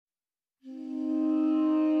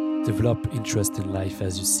Develop interest in life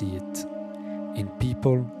as you see it, in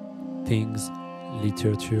people, things,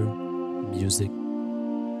 literature, music.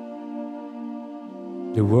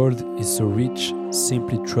 The world is so rich,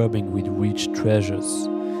 simply throbbing with rich treasures,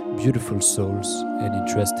 beautiful souls, and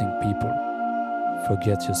interesting people.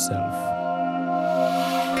 Forget yourself.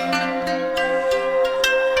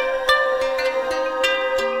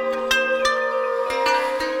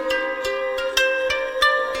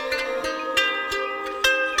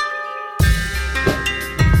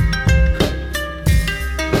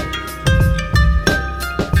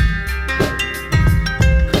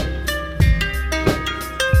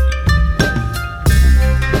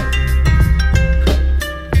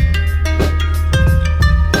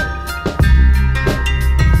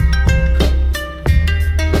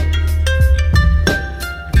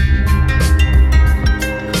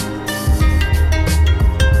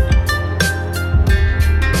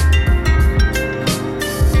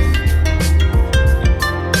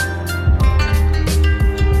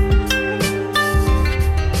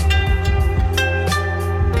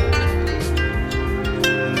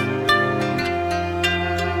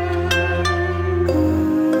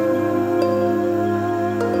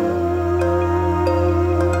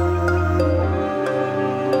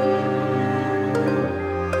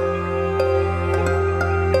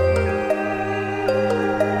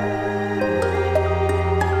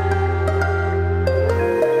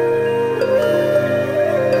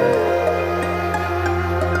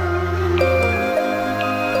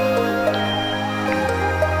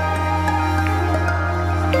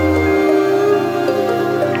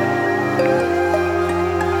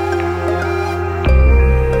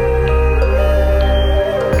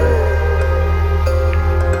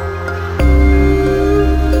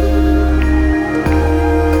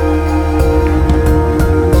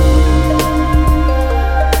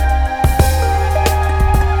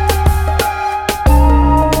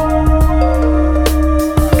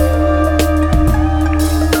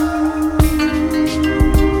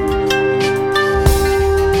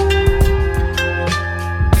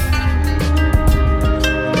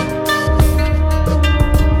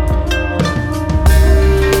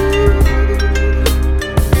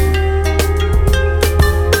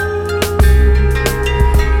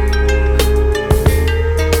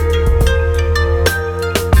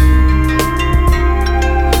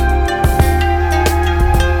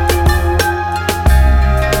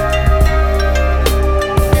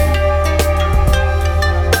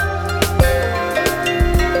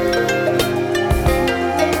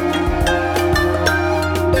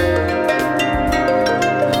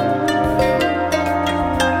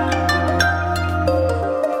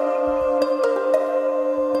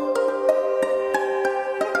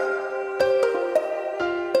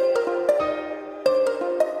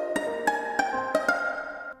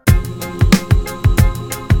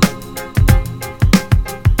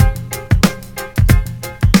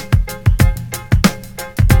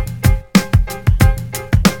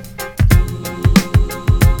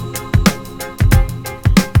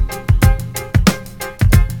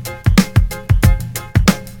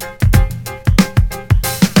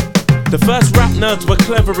 The first rap nerds were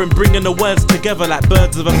clever in bringing the words together like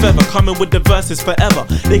birds of a feather, coming with the verses forever.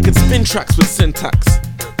 They could spin tracks with syntax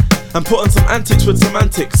and put on some antics with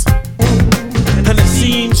semantics. And it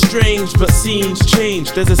seems strange, but scenes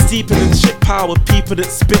change. There's a steepening in shit power of people that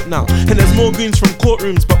spit now. And there's more goons from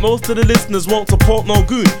courtrooms, but most of the listeners won't support no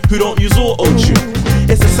goon who don't use auto-tune.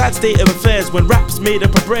 It's a sad state of affairs when rap's made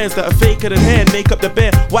up of prayers that are faker than hair and make up the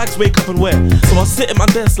bear. Wags wake up and wear. So I sit at my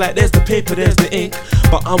desk like there's the paper, there's the ink,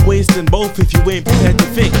 but I'm wasting both if you ain't prepared to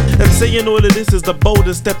think. And saying all of this is the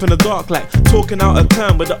boldest step in the dark, like talking out of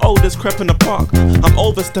turn with the oldest crep in the park. I'm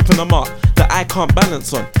overstepping a mark that I can't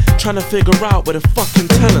balance on, trying to figure out where the fucking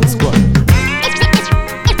talent's gone.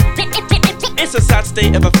 It's a sad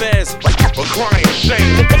state of affairs, but crying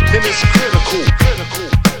shame, and it's critical.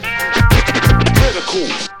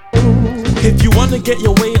 If you wanna get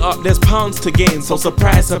your way up, there's pounds to gain. So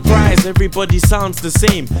surprise, surprise, everybody sounds the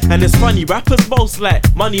same. And it's funny, rappers boast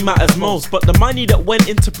like money matters most, but the money that went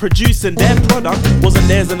into producing their product wasn't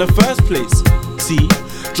theirs in the first place. See,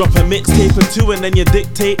 drop a mixtape or two and then you're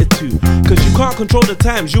dictated to, cause you can't control the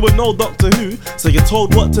times, you were no Doctor Who, so you're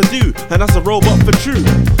told what to do, and that's a robot for true.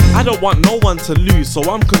 I don't want no one to lose, so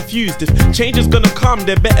I'm confused. If change is gonna come,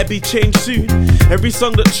 there better be change soon. Every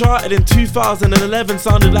song that charted in 2011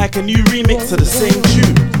 sounded like a new remix of the same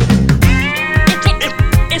tune.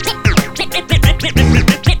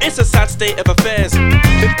 It's a sad state of affairs, and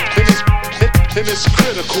it's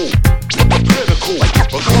critical,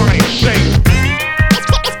 but crying shame.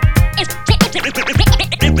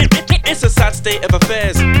 It's a sad state of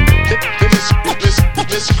affairs.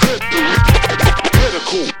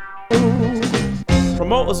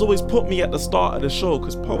 promoters always put me at the start of the show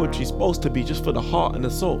because poetry's supposed to be just for the heart and the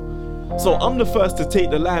soul. So I'm the first to take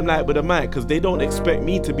the limelight with a mic because they don't expect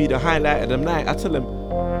me to be the highlight of the night. I tell them,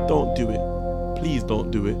 don't do it. Please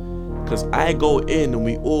don't do it. Because I go in and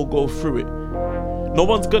we all go through it. No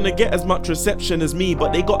one's gonna get as much reception as me,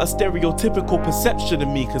 but they got a stereotypical perception of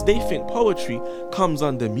me because they think poetry comes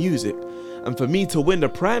under music. And for me to win the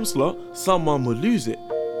prime slot, someone would lose it.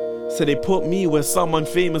 So they put me where someone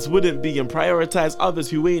famous wouldn't be and prioritize others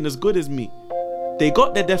who ain't as good as me. They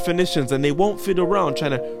got their definitions and they won't fiddle around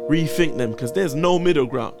trying to rethink them because there's no middle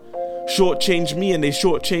ground. Shortchange me and they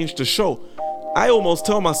shortchange the show. I almost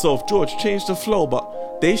tell myself, George, change the flow,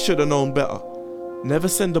 but they should have known better. Never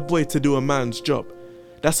send a boy to do a man's job.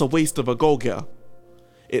 That's a waste of a go-getter.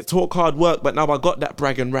 It took hard work, but now I got that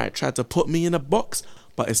bragging right. Tried to put me in a box,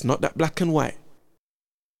 but it's not that black and white.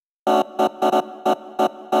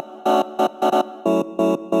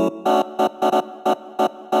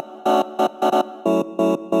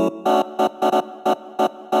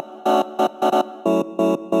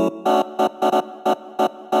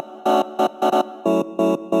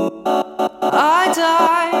 I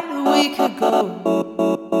died a week ago.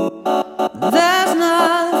 There's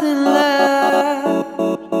nothing left.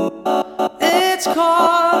 It's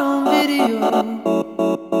caught on video.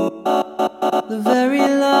 The very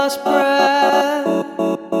last breath.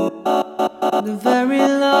 The very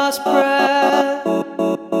last breath.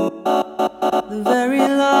 The very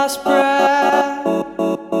last breath.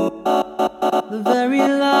 The very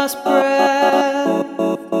last breath.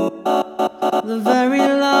 The very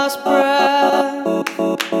last breath.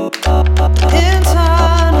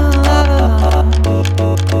 Internal avalanche,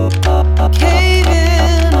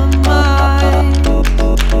 caving of mind,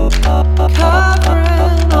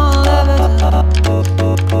 covering all evidence.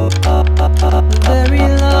 The very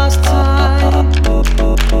last time.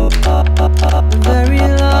 The very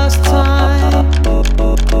last time.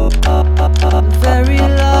 The very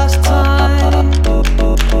last time.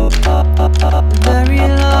 The very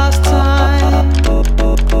last time.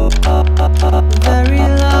 The very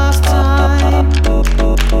last time.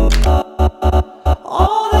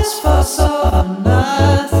 All this fuss over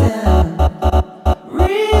nothing,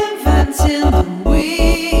 reinventing the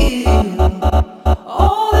wheel.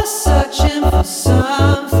 All this searching for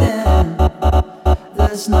something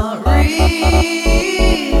that's not real.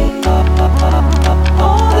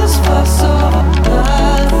 All this fuss over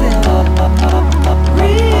nothing,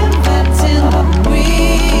 reinventing the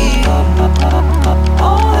wheel.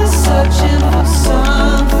 All this searching for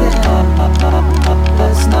something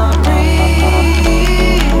that's not real.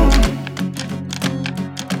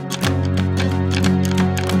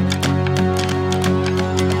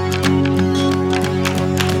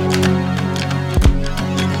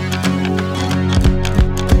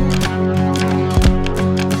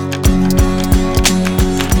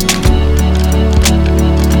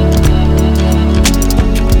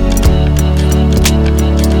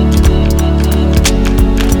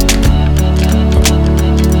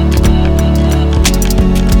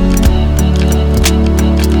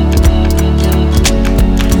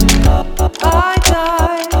 I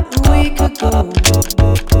died a week ago.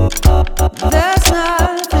 There's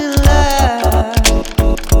nothing left.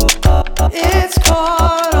 It's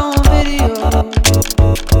caught on video.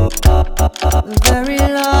 The very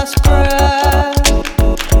last breath.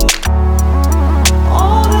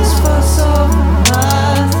 All this fuss over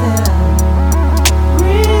nothing,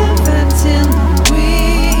 reinventing the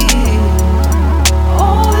wheel.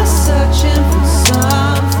 All this searching for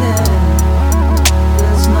something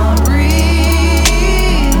that's not real.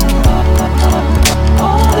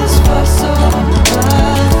 All this fuss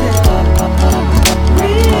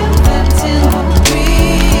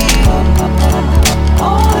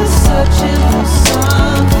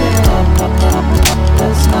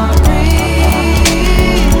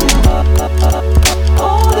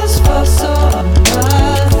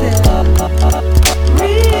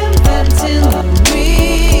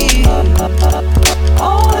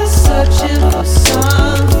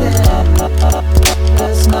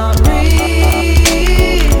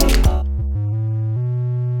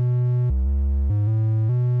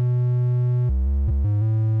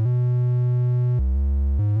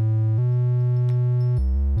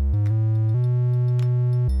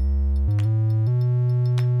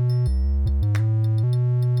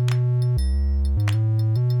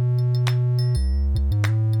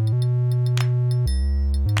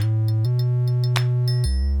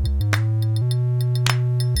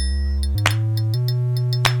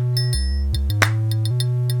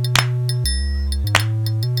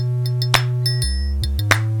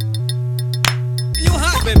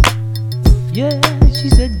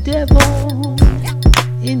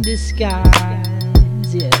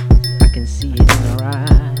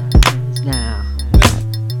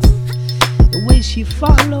she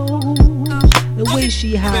follows, the way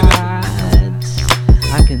she hides,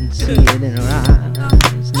 I can see it in her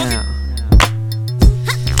eyes now.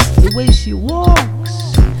 The way she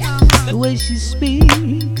walks, the way she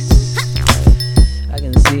speaks, I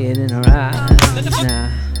can see it in her eyes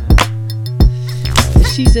now.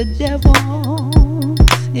 She's a devil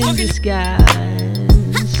in disguise.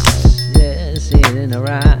 Yeah, see it in her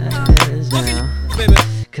eyes now.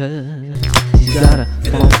 Cause she's got a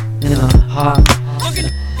funk in her heart.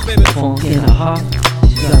 Funk in her heart.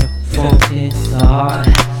 She's got a funk in her heart.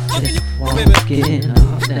 Funk in her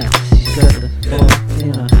heart now. She's got the funk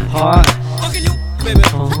in her heart.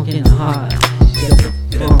 Funk in her heart. She's got the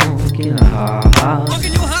funk in her heart.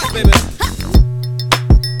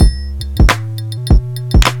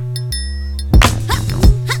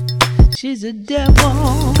 She's a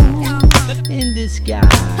devil in disguise.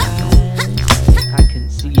 I can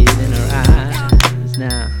see it in her eyes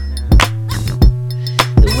now.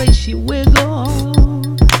 The way she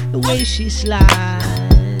wiggles, the way she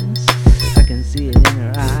slides, I can see it in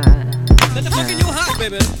her eyes now.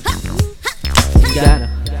 She got a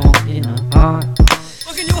funk in her heart.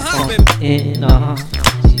 Funk in her heart.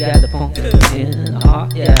 She got the funk in her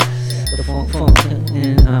heart, yeah. The funk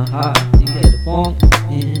in her heart. You get the funk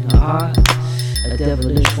in her heart. A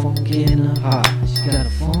devilish funk in her heart. She got a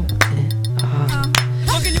funk in her heart.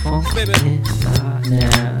 Funk in her heart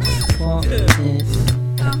now. Funk in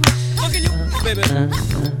her heart.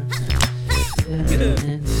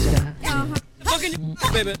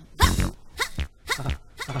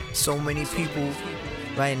 So many people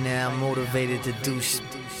right now motivated to do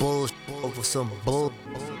bullshit over some bull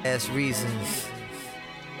ass reasons.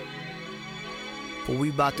 But we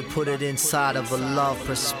about to put it inside of a love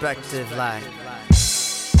perspective, like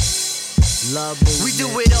love movement. We do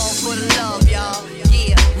it all for the love, y'all.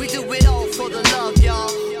 Yeah, we do it all for the love, y'all.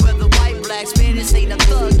 Whether white, black, Spanish, ain't a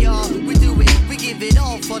thug, y'all. We do it, we give it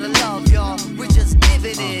all for the love, y'all. We just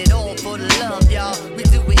giving it all for the love, y'all. We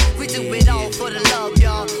do it all for the love,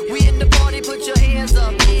 y'all. We in the party, put your hands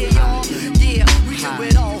up, yeah, y'all. Yeah, we do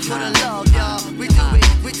it all for the love, y'all. We do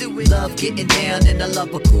it. Love getting down and I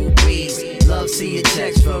love a cool breeze. Love seeing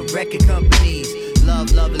checks from record companies.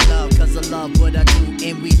 Love, love, and love, cause I love what I do.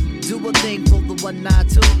 And we do a thing for the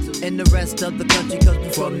 192 and the rest of the country, cause we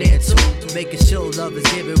from there too. Making sure love is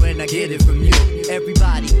given when I get it from you.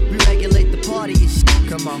 Everybody, we regulate the party and shit.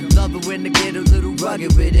 Come on, love it when I get a little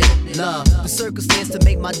rugged with it. Love the circumstance to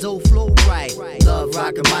make my dough flow right. Love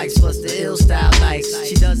rockin' mics plus the ill style nights.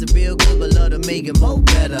 She does it real good, but love to make it more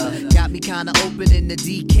better. Got me kinda open in the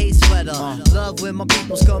DK sweater. Love when my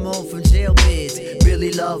peoples come home from jail bids.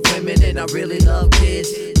 Really love women and I really love kids.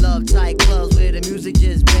 Love tight clubs where the music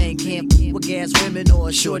just bang. Can't with gas women or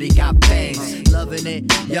a shorty got bangs. Loving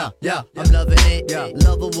it, yeah, I'm loving it. Yeah.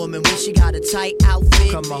 Love a woman when she got a tight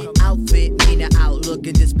outfit. Come on, outfit mean an outlook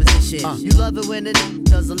and disposition. You love it when it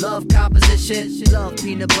does a love composition. Love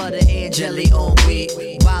peanut butter and jelly on wheat.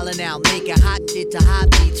 Wildin' out, making hot shit to hot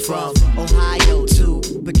beats from Ohio to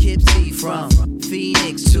Poughkeepsie, from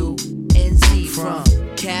Phoenix to NC, from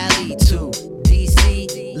Cali to DC.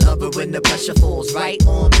 Love it when the pressure falls right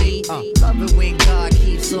on me. Love it when God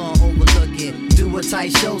keeps on overlooking. Do a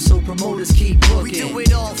tight show so promoters keep booking. We do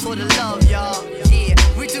it all for the love, y'all. Yeah,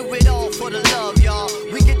 we do it all for the love, y'all.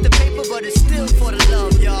 We get the paper, but it's still for the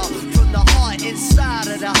love, y'all. From the heart, inside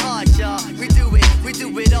of the heart, y'all. We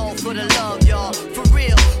do it all for the love, y'all. For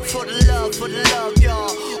real, for the love,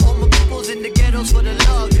 y'all. All my peoples in the ghettos for the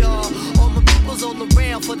love, y'all. All my peoples all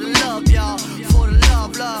around for the love, y'all. For the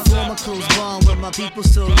love, love. Form a close bond where my people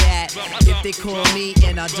still at. If they call me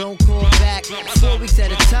and I don't call back, 4 weeks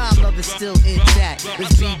at a time, love is still intact.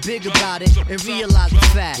 Let's be big about it and realize the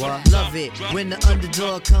fact. Love it when the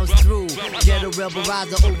underdog comes through. Ghetto rebel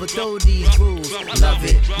riser overthrow these rules. Love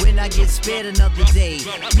it when I get spared another day.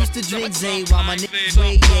 Used to drink Zay while my niggas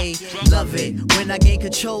wait, yay. Love it when I gain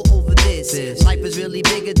control over this. Life is really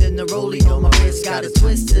bigger than the rollie on my wrist. Got a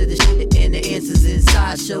twist to the shit and the answers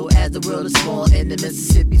inside. Show as the world is small and the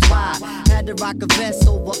Mississippi's wide. Had to rock a vest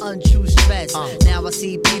over untrue stress. Now I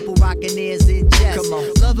see people rocking theirs in jest.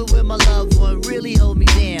 Love it when my loved one really hold me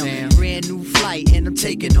down. Brand new flight and I'm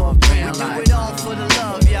taking off ground. We do it all for the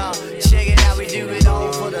love, y'all. Check it out, we do it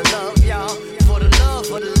all for the love, y'all. For the love,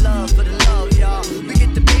 for the love, for the love, y'all. We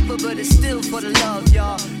get the paper, but it's still for the love,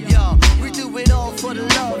 y'all. Y'all, we do it all for the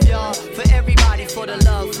love, y'all. For everybody, for the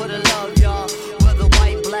love, y'all. Whether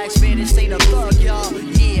white, black, Spanish, ain't a thug, y'all.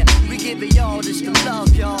 Yeah, we give it y'all just the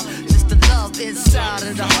love, y'all. Just the love inside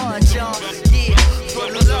of the heart, y'all. Yeah,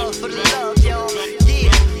 for the love, y'all.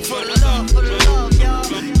 Yeah, for the love, y'all.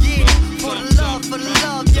 Yeah, for the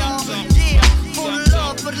love, y'all. Yeah, for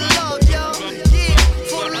the love, y'all. Yeah,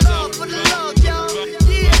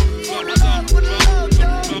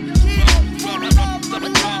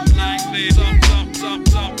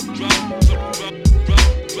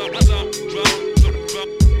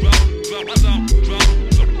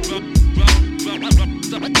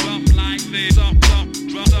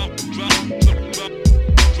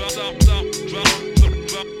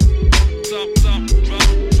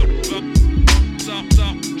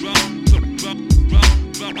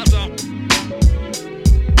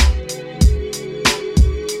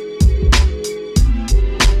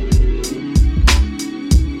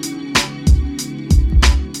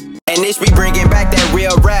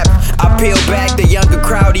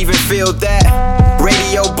 feel that.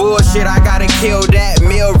 Radio bullshit, I gotta kill that.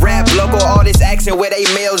 Mill rap, local artists asking where they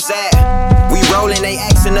mills at. We rollin', they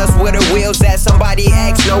asking us where the wheels at. Somebody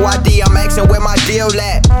asks, no idea, I'm asking where my deal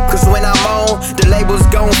at. Cause when I'm on, the labels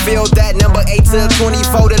gon' feel that. Number 8 to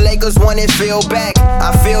 24, the Lakers want it feel back.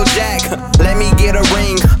 I feel Jack, let me get a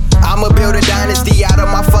ring. I'ma build a dynasty out of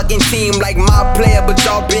my fucking team like my player, but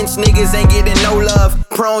y'all bench niggas ain't getting no love.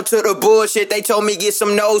 Prone to the bullshit, they told me get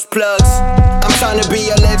some nose plugs. I'm tryna be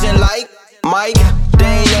a legend like Mike. They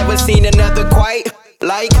ain't never seen another quite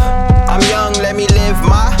like. I'm young, let me live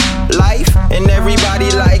my life, and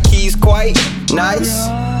everybody like he's quite nice.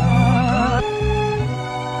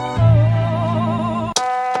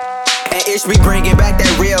 And Ish be bringing back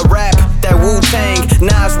that real rap, that Wu-Tang,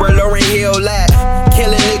 Nas where Lauryn Hill at.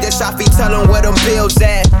 Killing niggas, Shafi tell them where them bills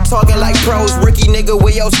at. Talking like pros, rookie nigga,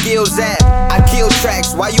 where your skills at? I kill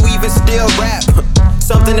tracks, why you even still rap?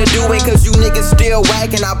 Something to do ain't cause you niggas still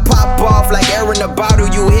whack. And I pop off like air in a bottle,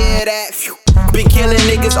 you hear that? Phew. Been killing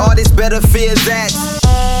niggas, all this better fear that.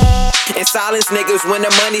 And silence niggas when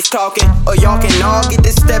the money's talking, or y'all can all get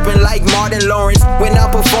to stepping like Martin Lawrence. When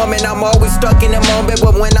I'm performing, I'm always stuck in the moment,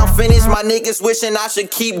 but when I'm finished, my niggas wishing I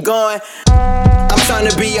should keep going. I'm trying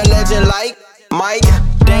to be a legend like Mike.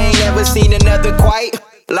 They ain't never seen another quite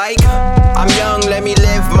like. I'm young, let me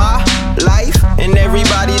live my life, and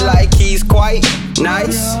everybody like he's quite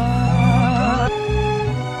nice.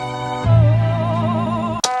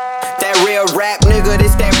 That real rap, nigga,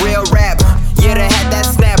 this that real rap. Yeah, they had that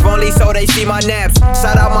snap, only so they see my naps.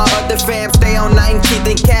 Shout out my other fam, stay on 19th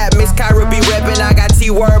and Cap. Miss Kyra be reppin', I got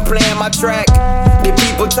T-Word playing my track. The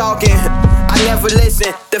people talking, I never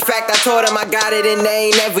listen. The fact I told them I got it and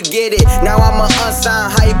they ain't never get it. Now I'm a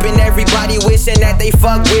unsigned hype and everybody wishing that they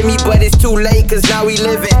fuck with me, but it's too late cause now we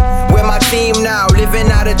living with my team now, living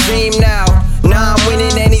out a dream now. Now I'm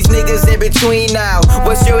winning and these niggas in between now.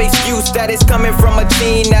 What's your excuse that it's coming from a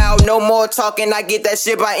teen now? No more talking, I get that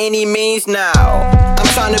shit by any means now. I'm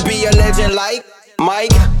trying to be a legend like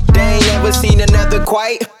Mike. They ain't never seen another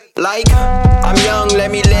quite like. I'm young,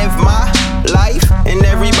 let me live my life, and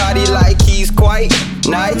everybody like he's quite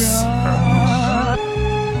nice.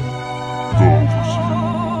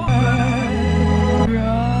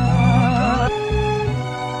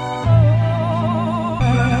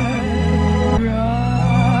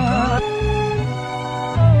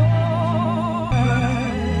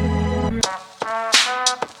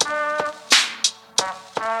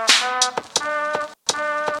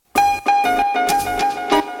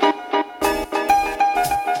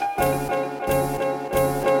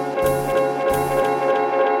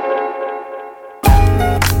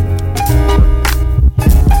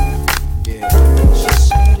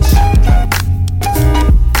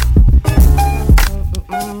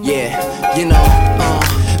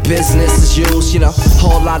 Business as usual, you know,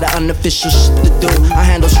 whole lot of unofficial shit to do. I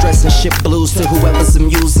handle stress and shit blues to whoever's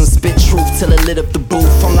amused and spit truth till it lit up the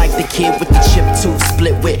booth. I'm like the kid with the chip tooth,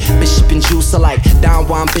 split with Bishop and Juice. I like down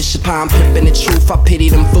one Bishop, I'm pimping the truth. I pity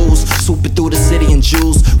them fools, swooping through the city in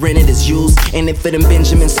jewels. Rented as used, and it for them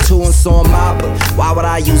Benjamins too, and so am I. But why would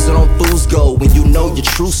I use it on fool's gold when you know your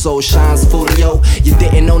true soul shines full of yo? You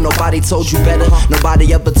didn't know, nobody told you better.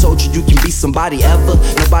 Nobody ever told you you can be somebody ever.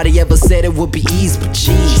 Nobody ever said it would be easy, but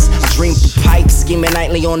geez, I dream through pipes, scheming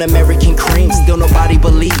nightly on American cream. Still nobody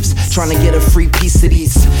believes, trying to get a free piece of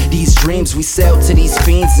these dreams. We sell to these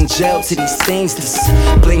fiends and jail to these things. This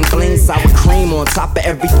bling bling sour cream on top of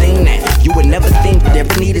everything that you would never think would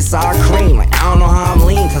ever need is sour cream. Like I don't know how I'm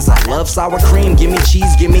lean, cause I love sour cream. Give me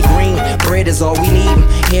cheese, give me green. Bread is all we need,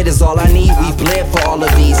 head is all I need. We've bled for all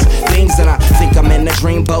of these things, and I think I'm in a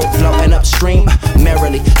dream boat floating upstream,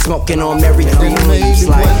 merrily smoking on Mary Green leaves.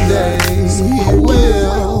 Like one day he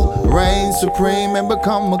will reign supreme and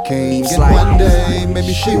become a king. And like, one day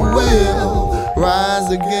maybe she will rise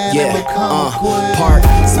again and become a queen. Park,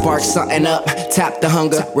 spark something up, tap the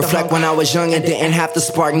hunger. Reflect when I was young and didn't have to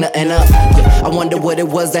spark nothing up. I wonder what it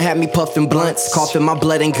was that had me puffing blunts, coughing my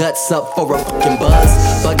blood and guts up for a fucking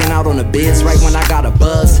buzz. Bugging out on the biz right when I got a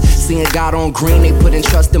buzz. Seeing God on green, they put in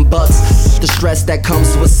trust in bucks. The stress that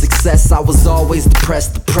comes with success, I was always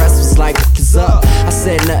depressed. The press was like, what's up? I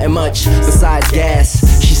said nothing much besides gas.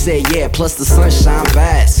 She said yeah, plus the sunshine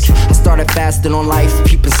bask. I started fasting on life,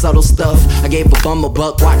 peeping subtle stuff. I gave a bum a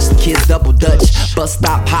buck, watched the kids double dutch. Bus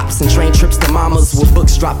stop hops and train trips to mamas, with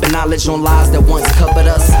books dropping knowledge on lies that once covered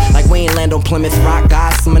us. Like we ain't land on Plymouth Rock,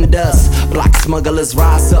 guys, some in the dust. Block smugglers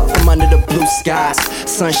rise up from under the blue skies.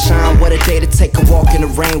 Sunshine, what a day to take a walk in the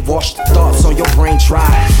rain. Wash the thoughts on your brain dry.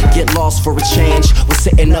 Get lost for a change. Was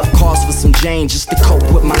setting up cars for some Jane just to cope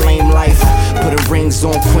with my lame life. Putting rings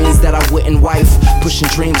on queens that I wouldn't wife. Pushing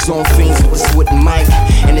dreams on fiends with a wooden mic.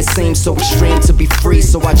 And it seems so extreme to be free,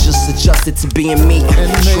 so I just adjusted to being me.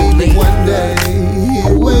 And truly, maybe one day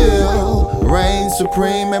he will reign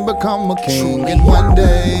supreme and become a king. Truly. And one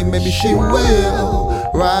day maybe she will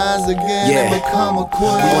rise again and become a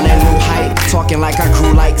queen. On that new height, talking like I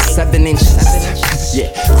grew like 7 inches.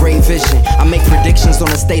 Yeah, great vision. I make predictions on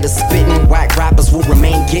the state of spitting. Whack rappers will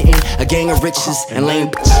remain getting a gang of riches and lame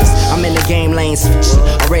bitches. I'm in the game lane switching.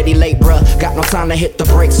 Already late, bruh. Got no time to hit the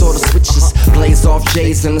brakes or the switches. Blaze off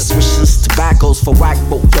J's and the switches. Tobaccos for whack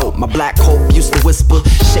boat. Yo, my black hope used to whisper.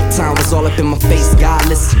 Shit time was all up in my face. God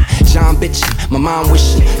listen. John bitching, my mom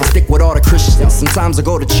wishing I stick with all the Christians. Sometimes I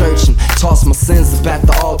go to church and toss my sins up at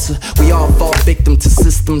the altar. We all fall victim to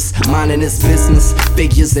systems, minding this business.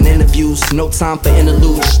 Figures and interviews, no time for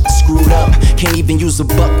interludes. Screwed up, can't even use a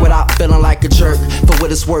buck without feeling like a jerk. For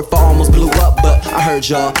what it's worth, I almost blew up, but I heard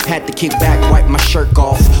y'all had to kick back, wipe my shirt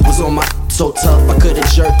off. Was on my so tough, I could've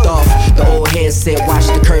jerked off. The old head said, watch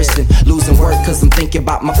the cursing. Losing work cause I'm thinking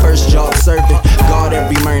about my first job serving God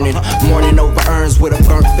every morning. Morning over urns with a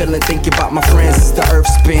burnt feeling. Thinking about my friends as the earth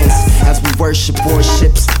spins. As we worship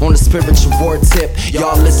warships on the spiritual war tip.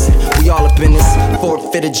 Y'all listen, we all up in this.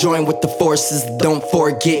 Forfeit a join with the forces. Don't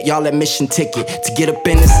forget, y'all admission ticket. To get up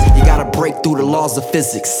in this, you gotta break through the laws of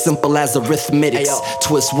physics. Simple as arithmetics.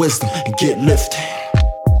 Twist wisdom and get lifted.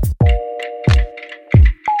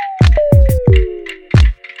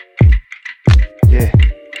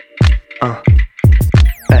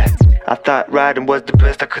 I thought writing was the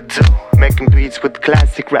best I could do. Making beats with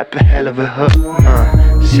classic rap, a hell of a hook.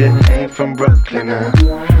 Shit ain't from Brooklyn,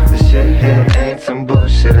 the shit here ain't some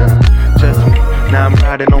bullshit, Trust me, now I'm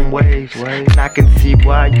riding on waves. And I can see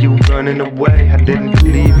why you running away. I didn't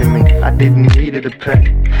believe in me, I didn't need it to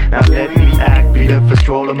pay. Now let me act, be the first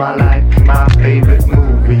role of my life. My favorite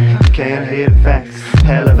movie, you can't hear the facts.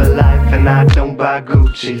 Hell of a life, and I don't buy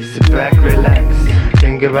Gucci. Sit back, relax.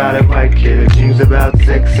 Think about a white kid who dreams about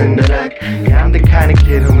sex in the back. Yeah, I'm the kind of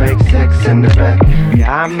kid who makes sex in the back.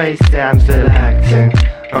 Yeah, I may say I'm still acting.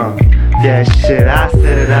 Yeah, shit, I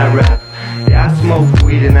said it, I rap. Yeah, I smoke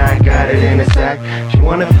weed and I got it in a sack. If you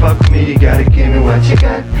wanna fuck with me, you gotta give me what you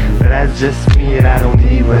got. But that's just me and I don't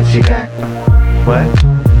need what you got. What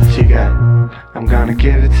you got? I'm gonna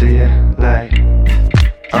give it to you like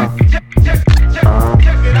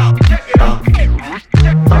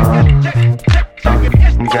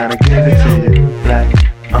I'm gonna give it to you like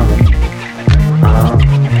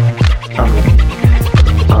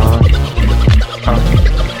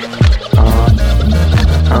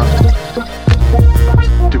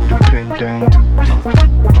do the pin down,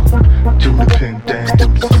 do the pin down,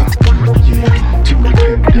 yeah, do the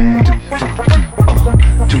pin down,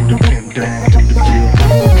 do the pin down, do the pin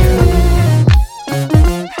down.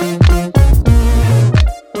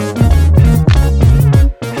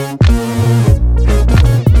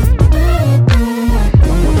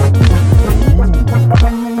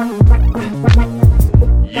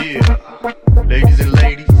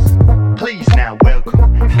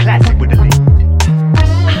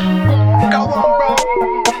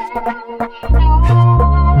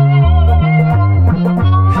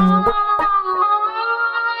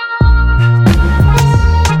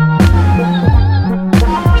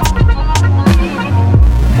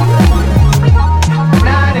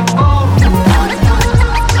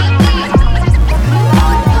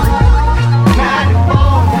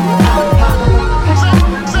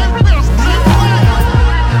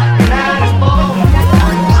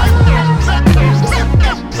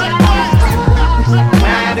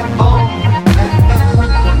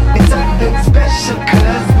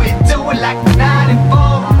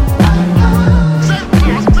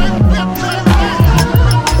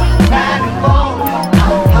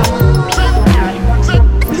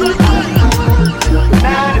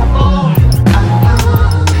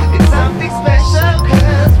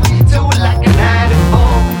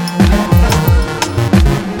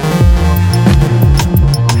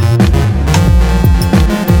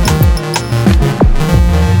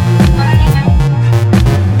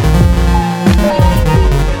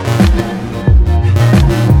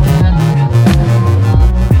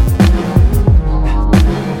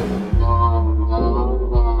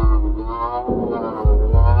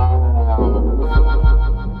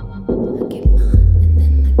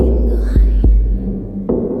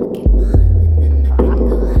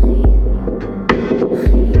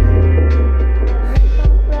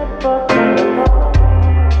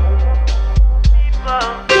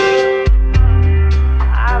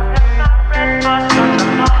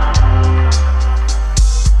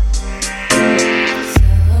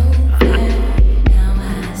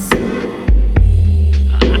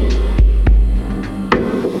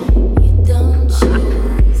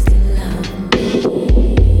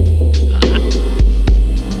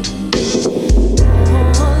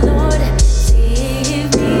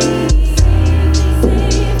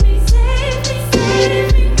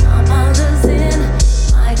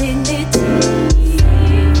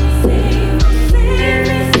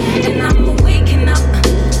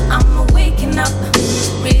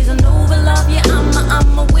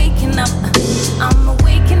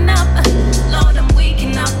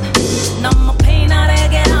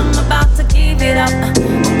 keep it up.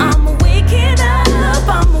 I'm waking up,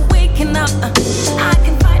 I'm waking up. I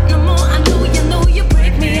can fight no more. I know you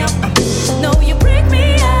break me up. No, you break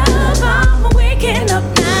me up. I'm waking up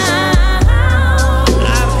now.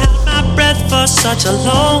 I've held my breath for such a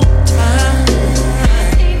long time.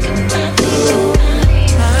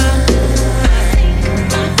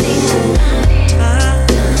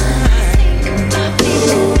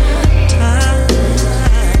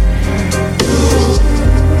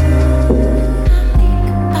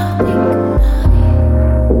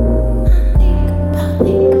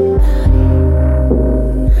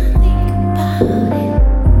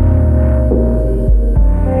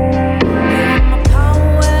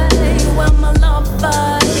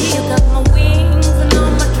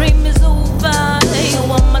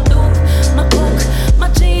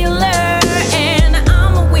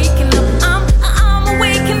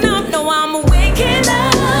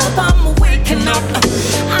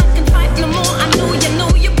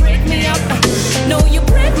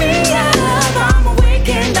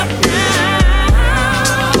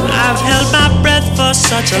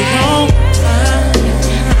 Such a long time.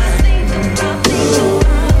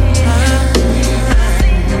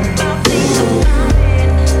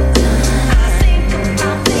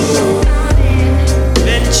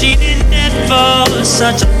 Been cheating dead for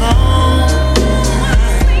such a long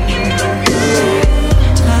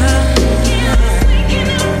time.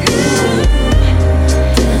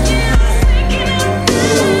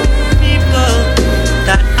 People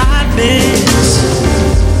that I miss.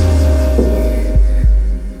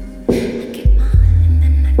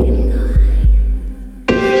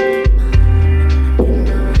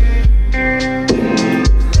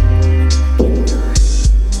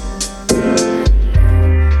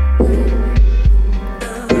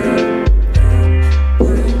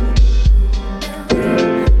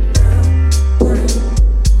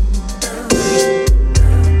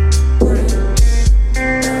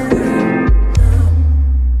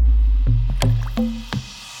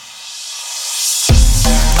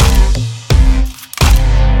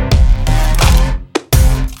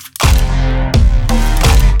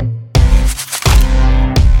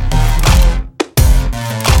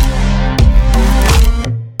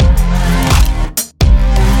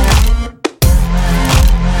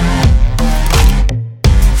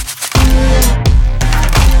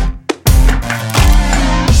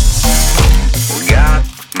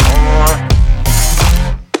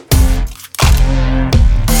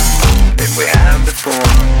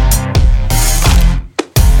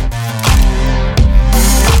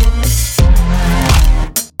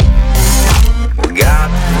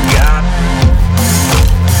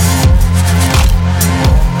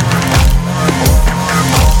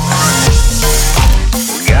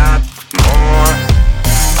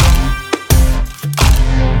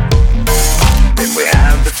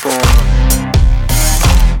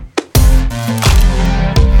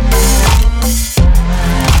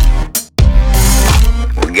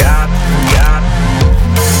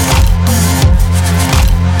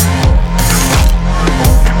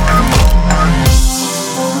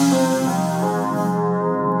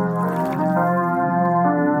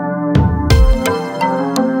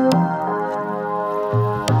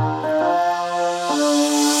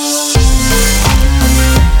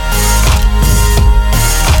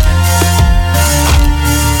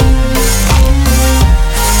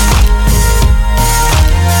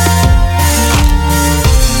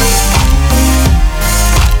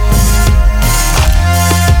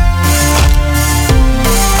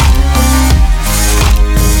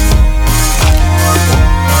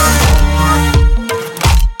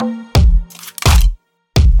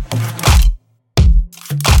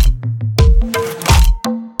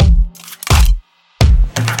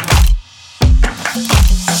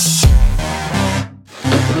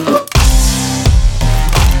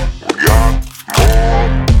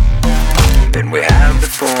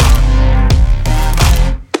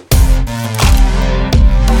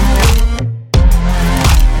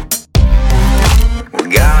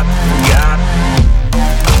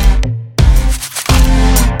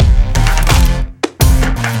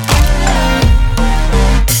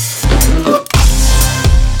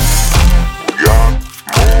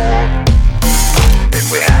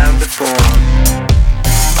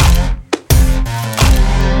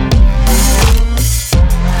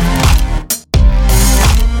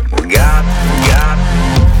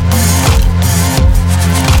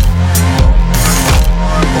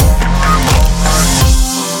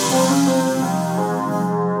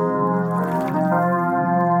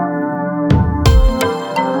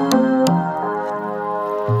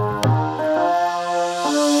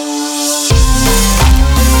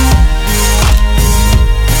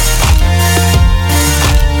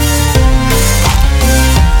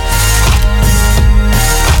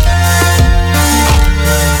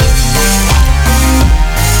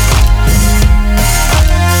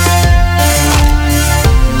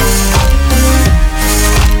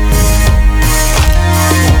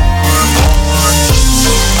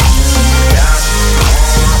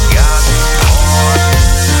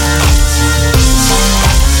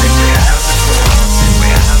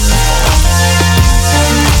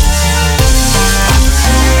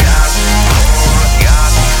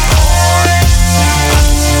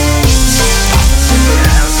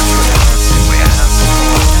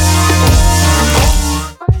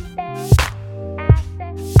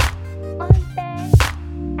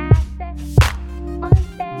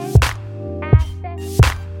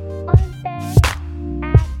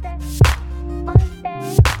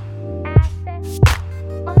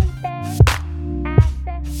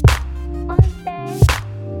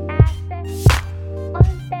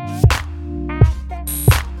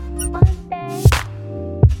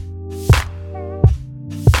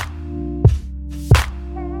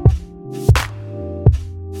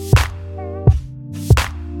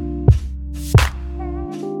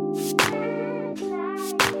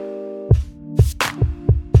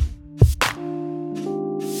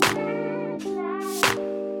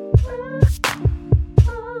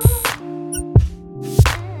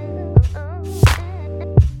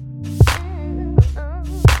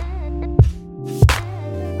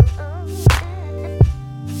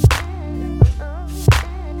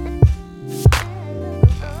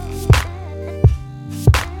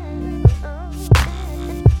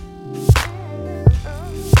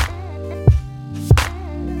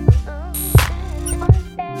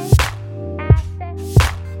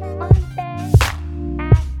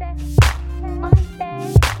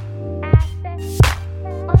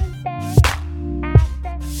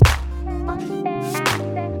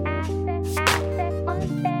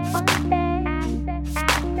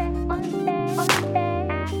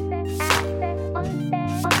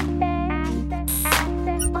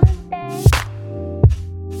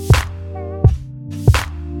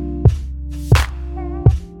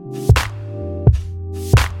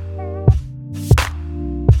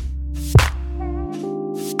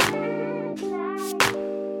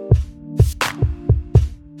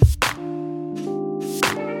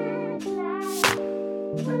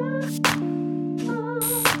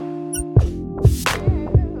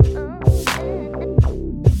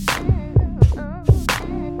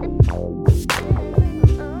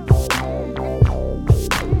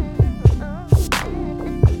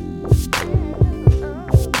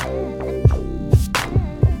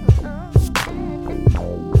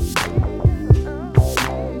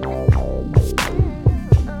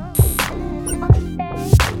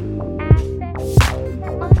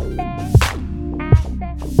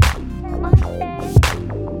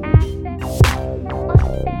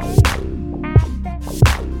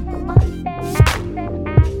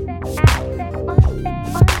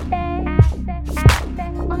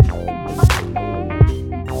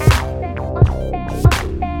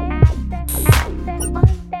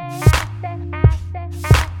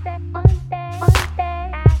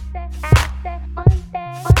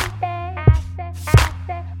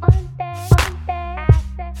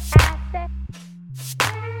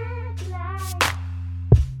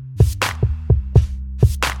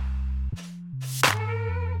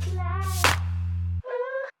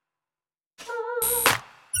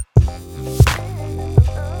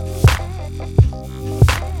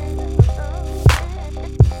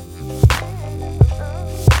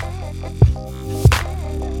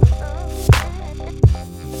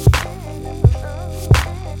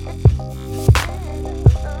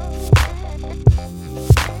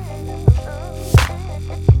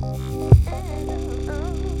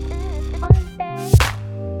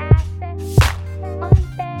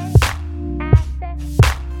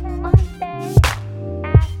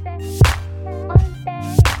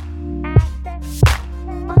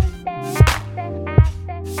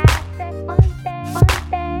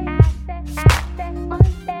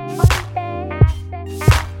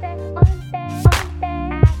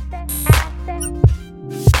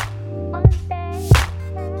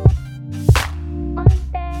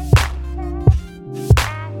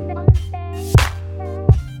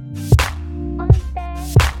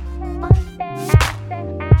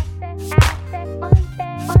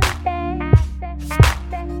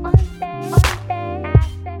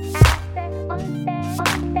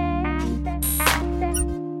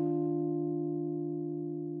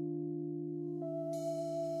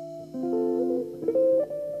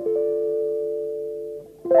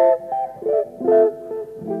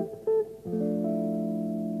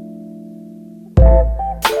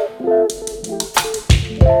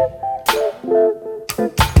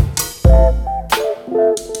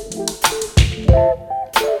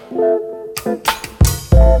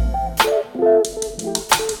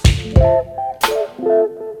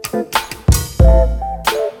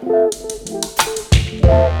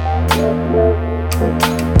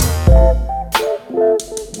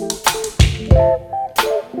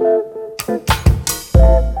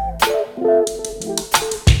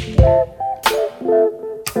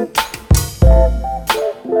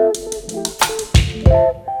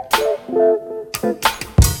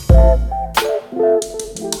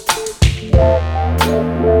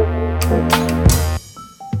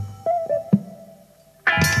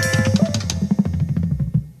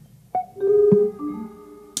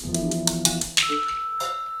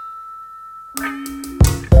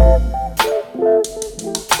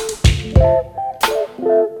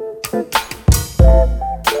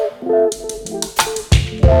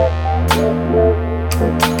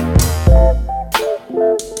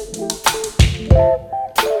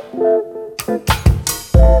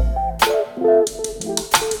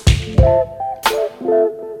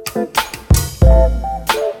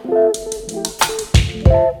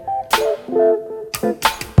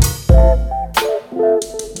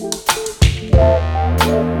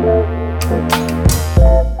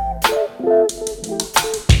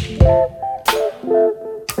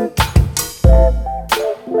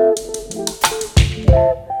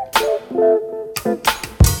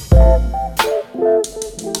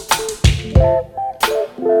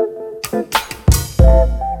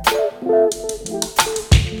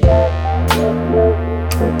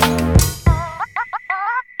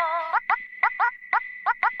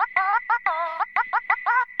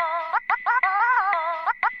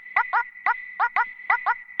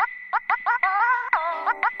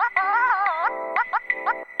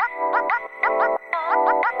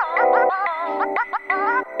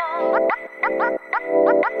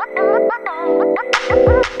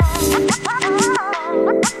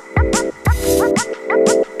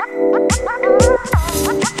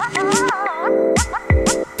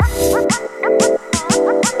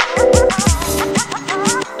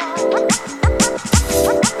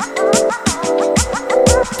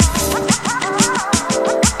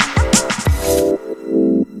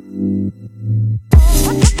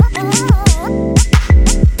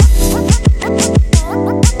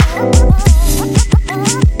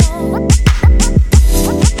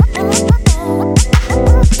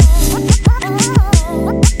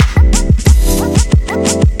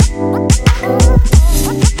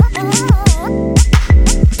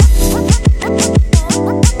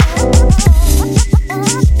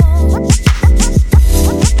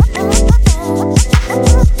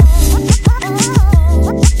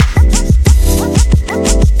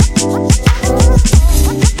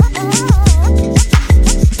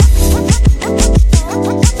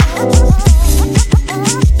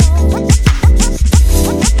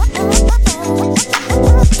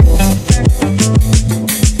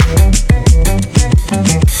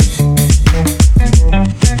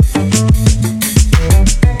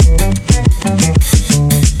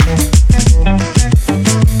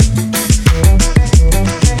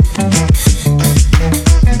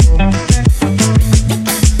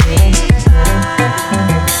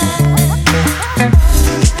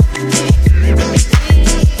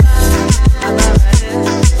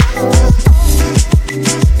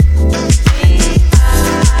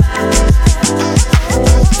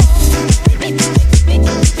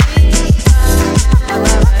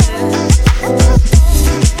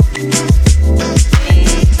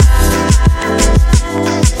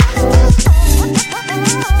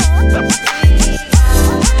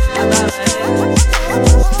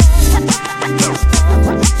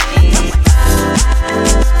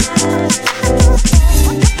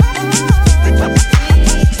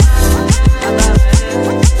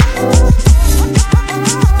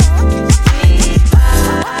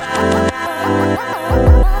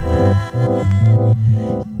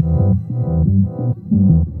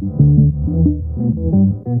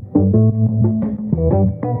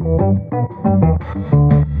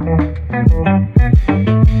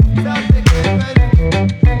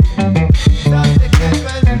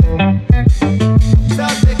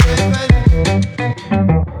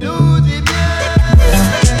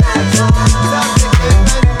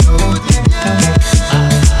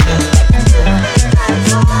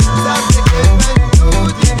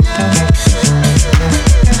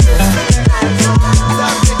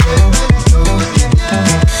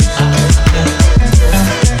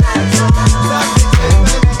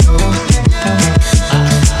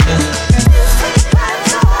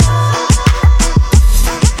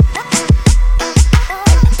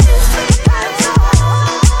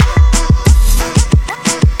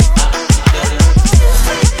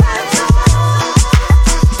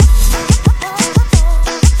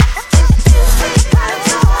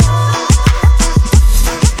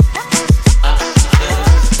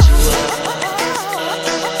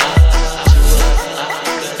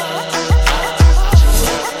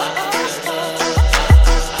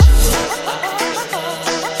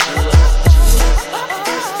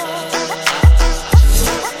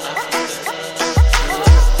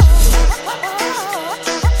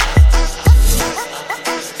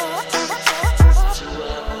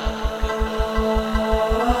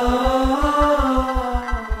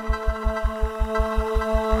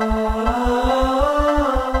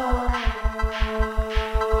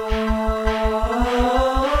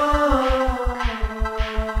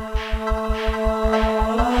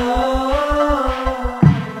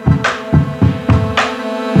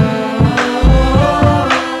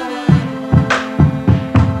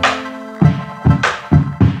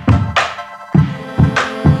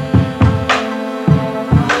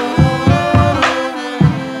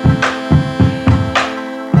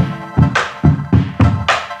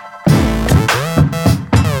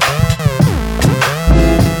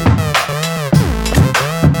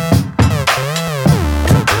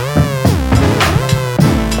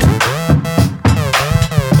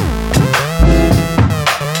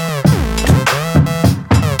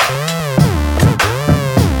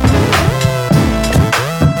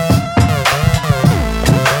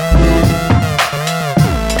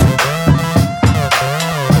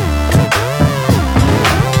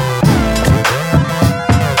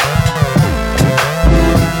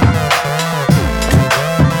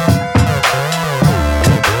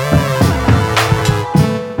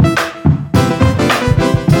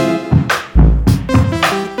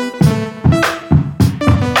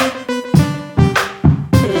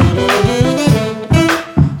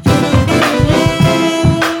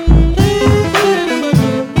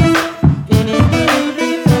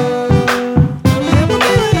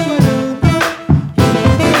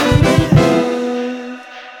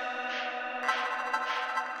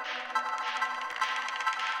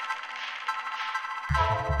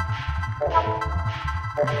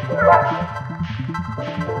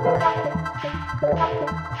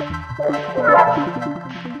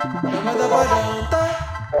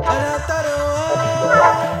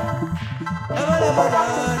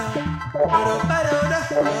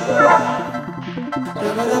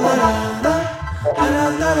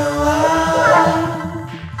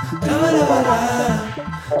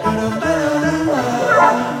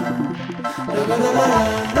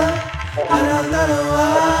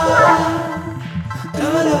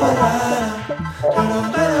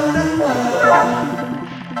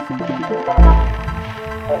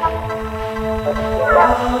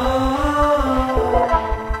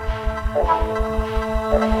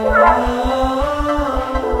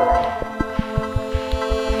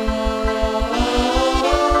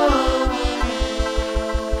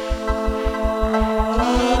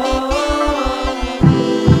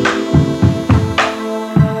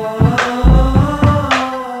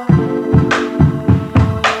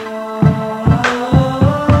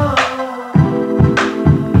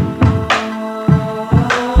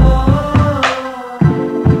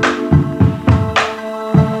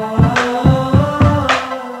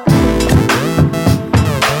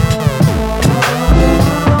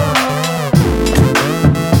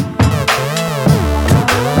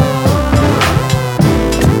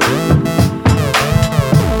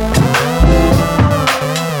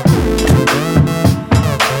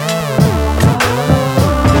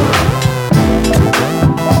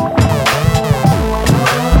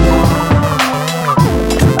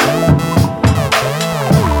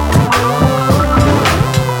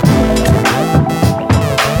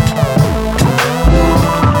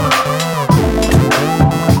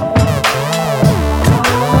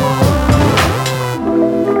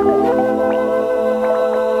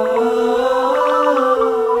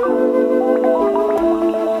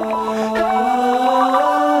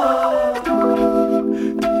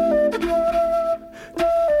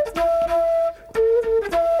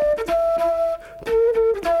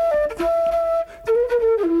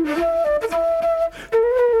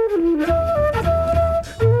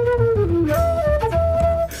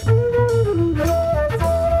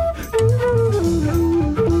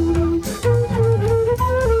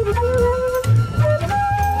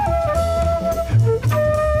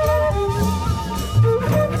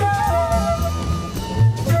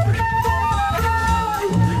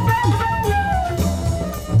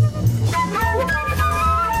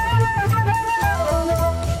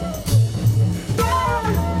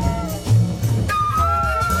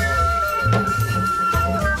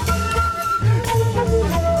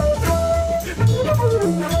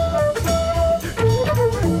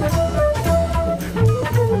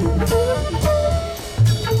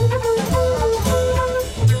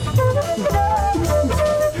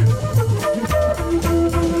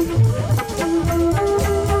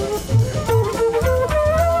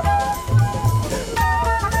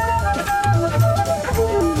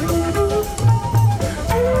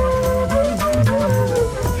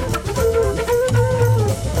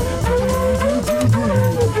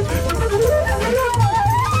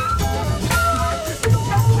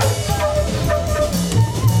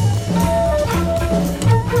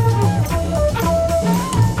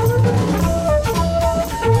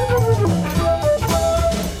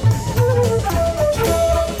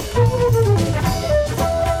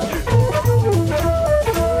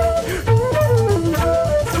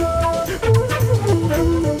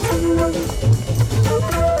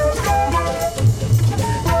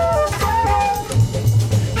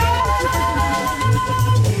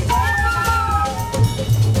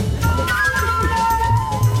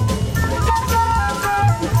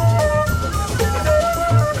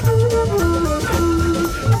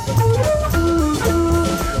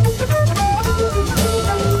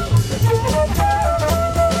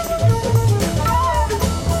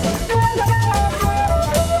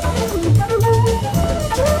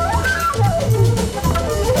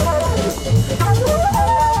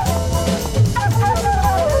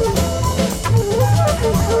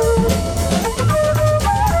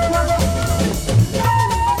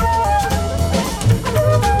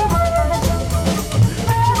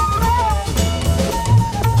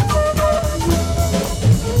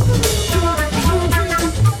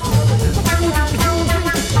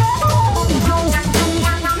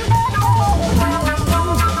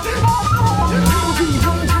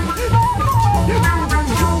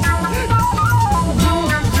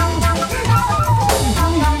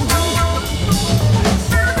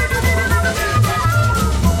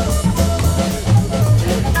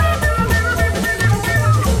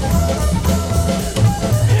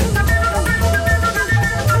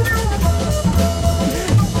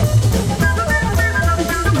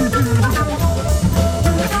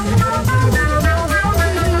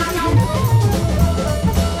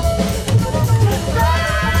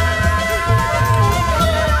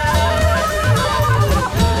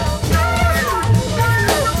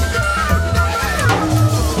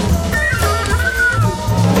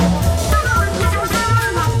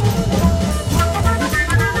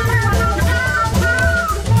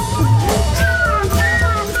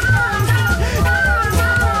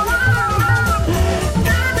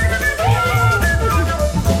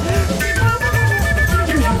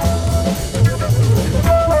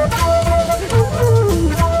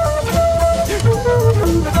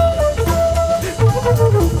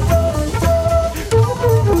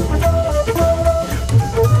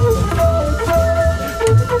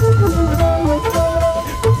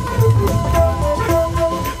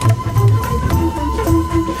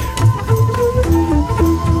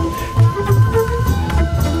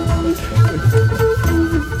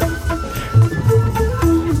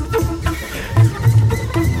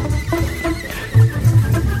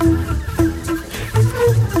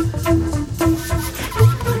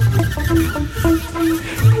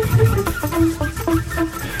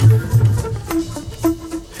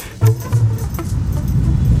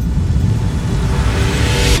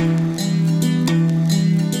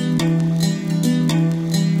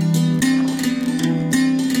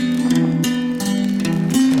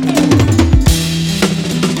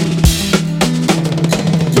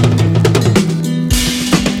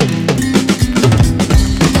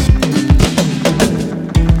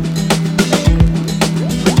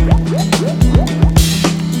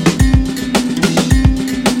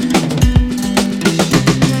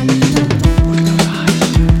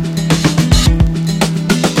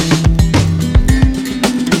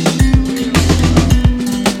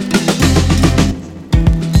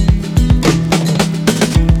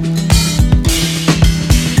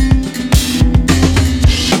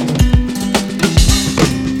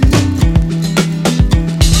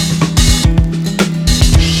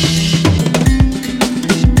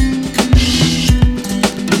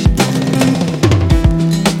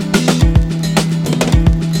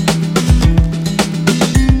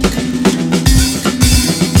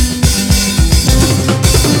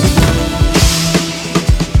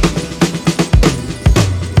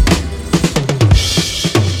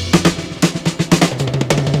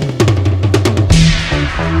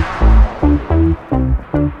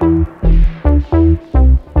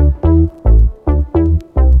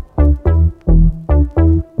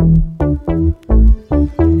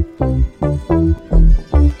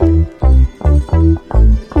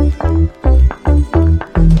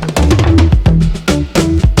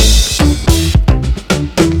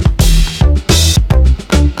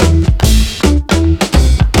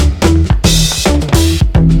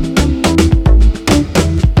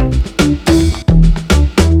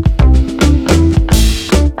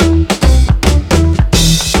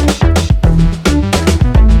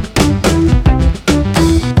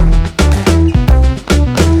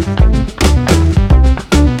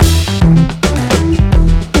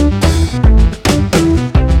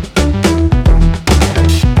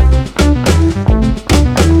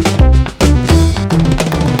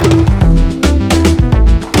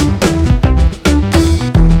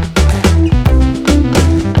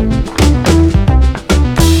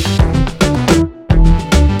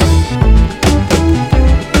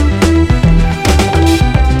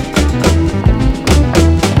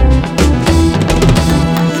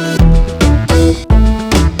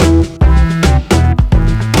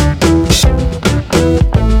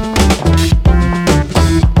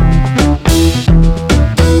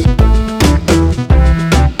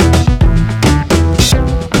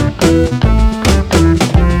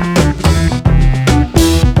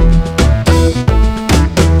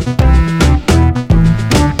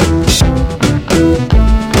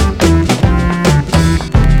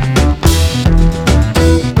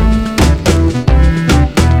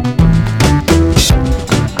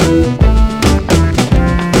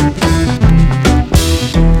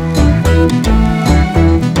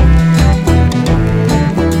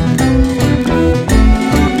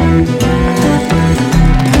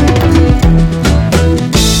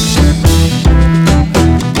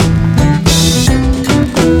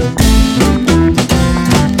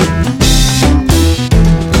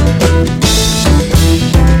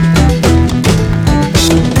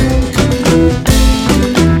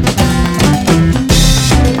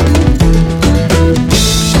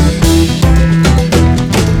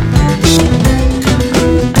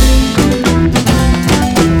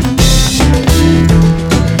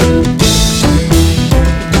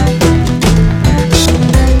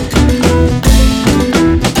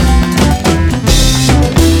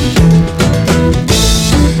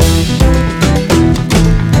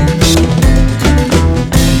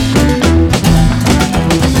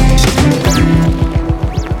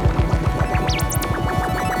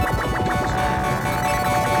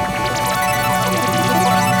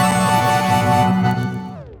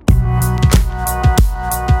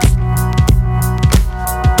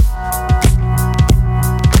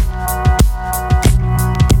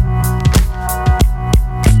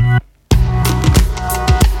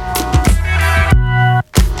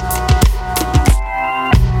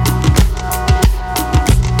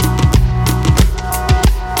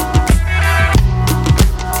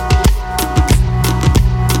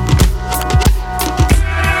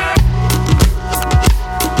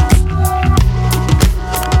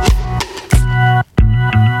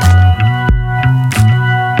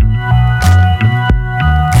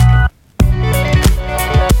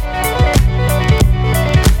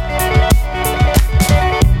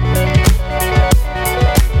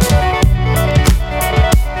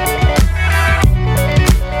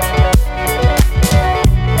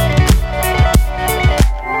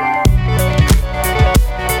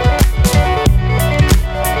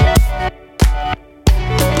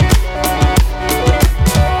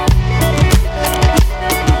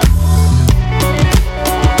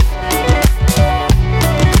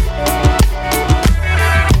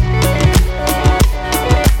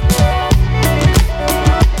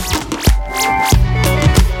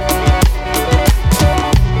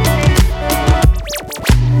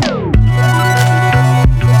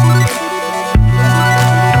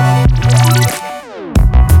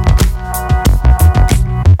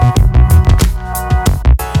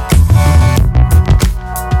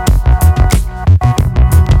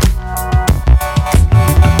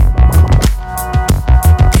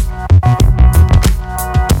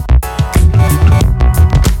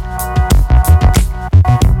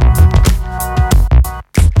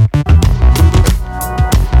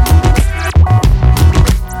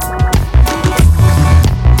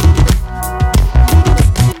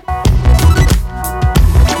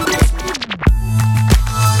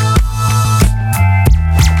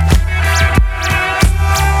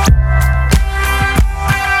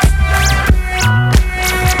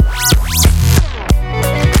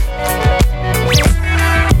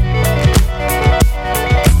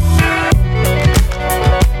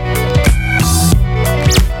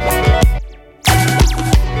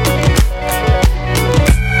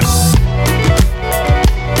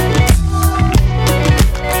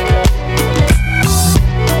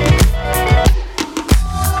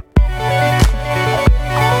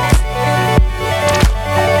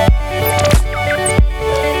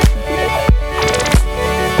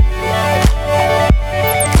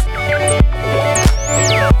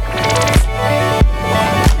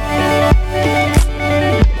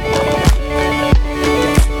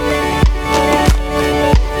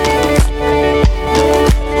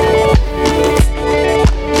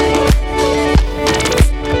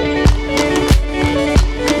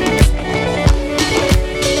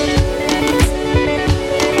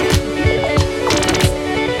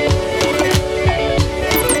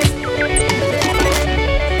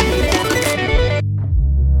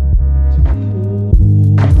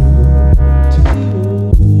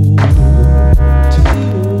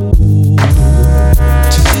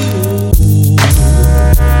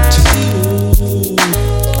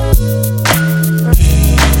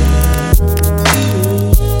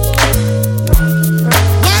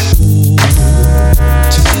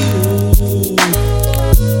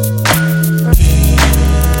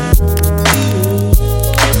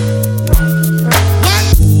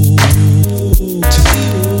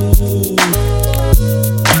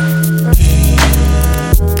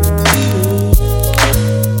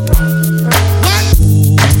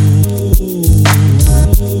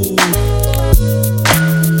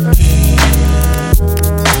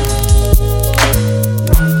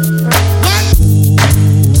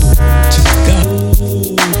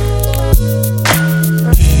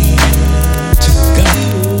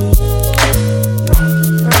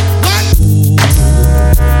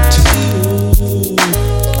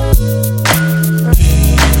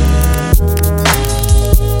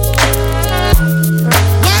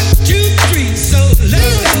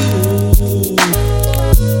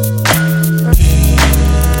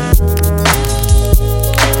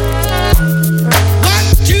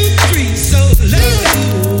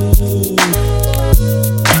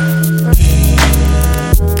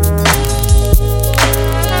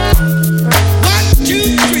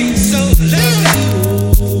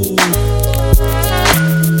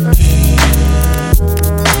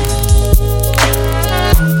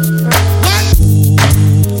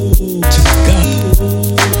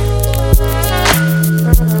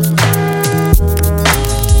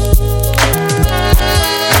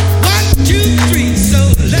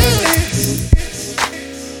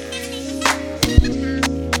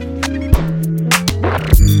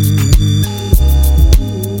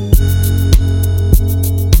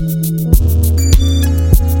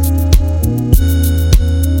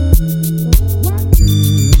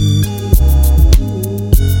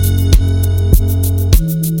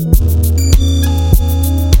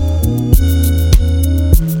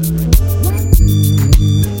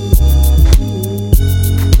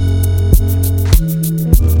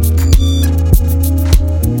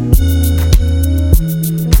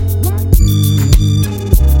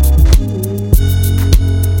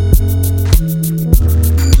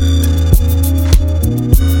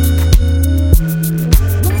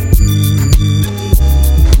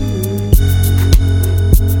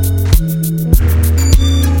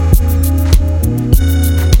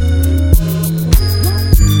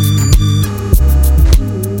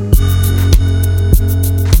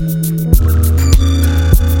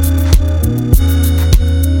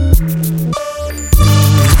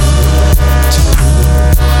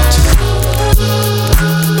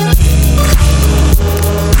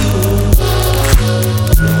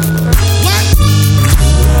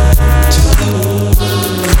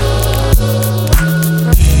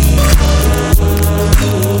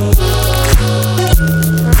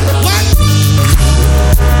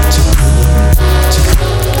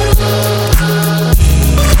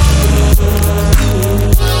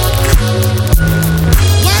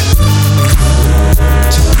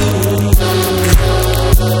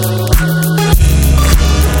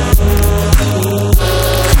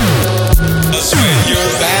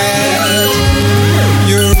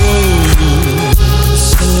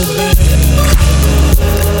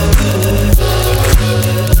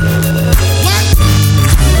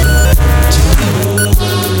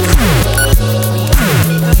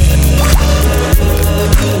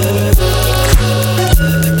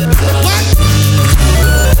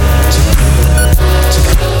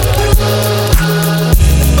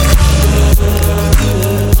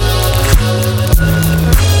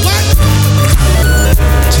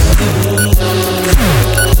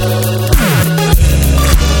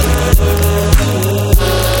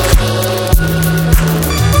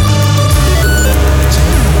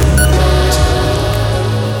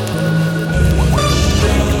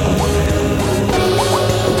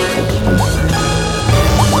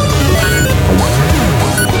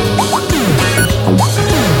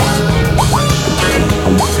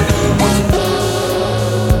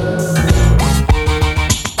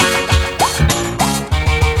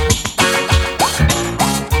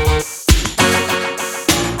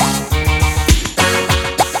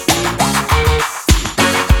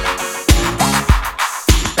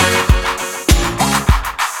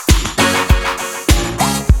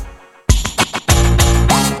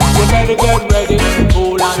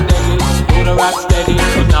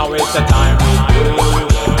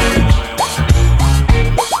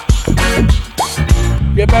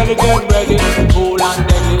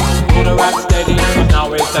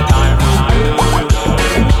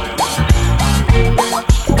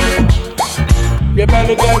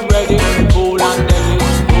 better get ready, cool and steady,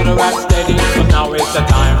 do the rock steady, 'cause now it's the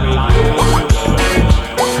time we do.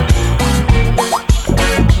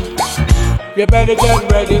 You better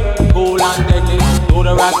get ready, cool and steady, do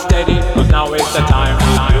the rock steady, 'cause now it's the time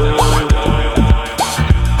we do.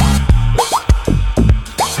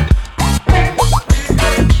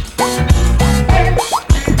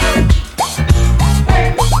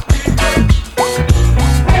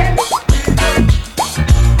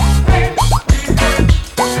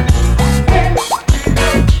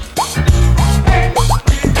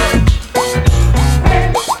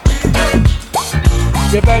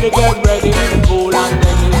 You better get ready, cool and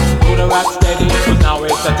steady, do the rock steady, 'cause now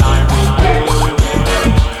it's the time we do.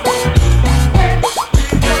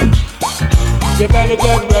 You better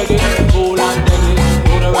get ready, cool and steady,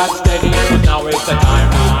 do the rock steady, 'cause now it's the time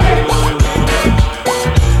we do.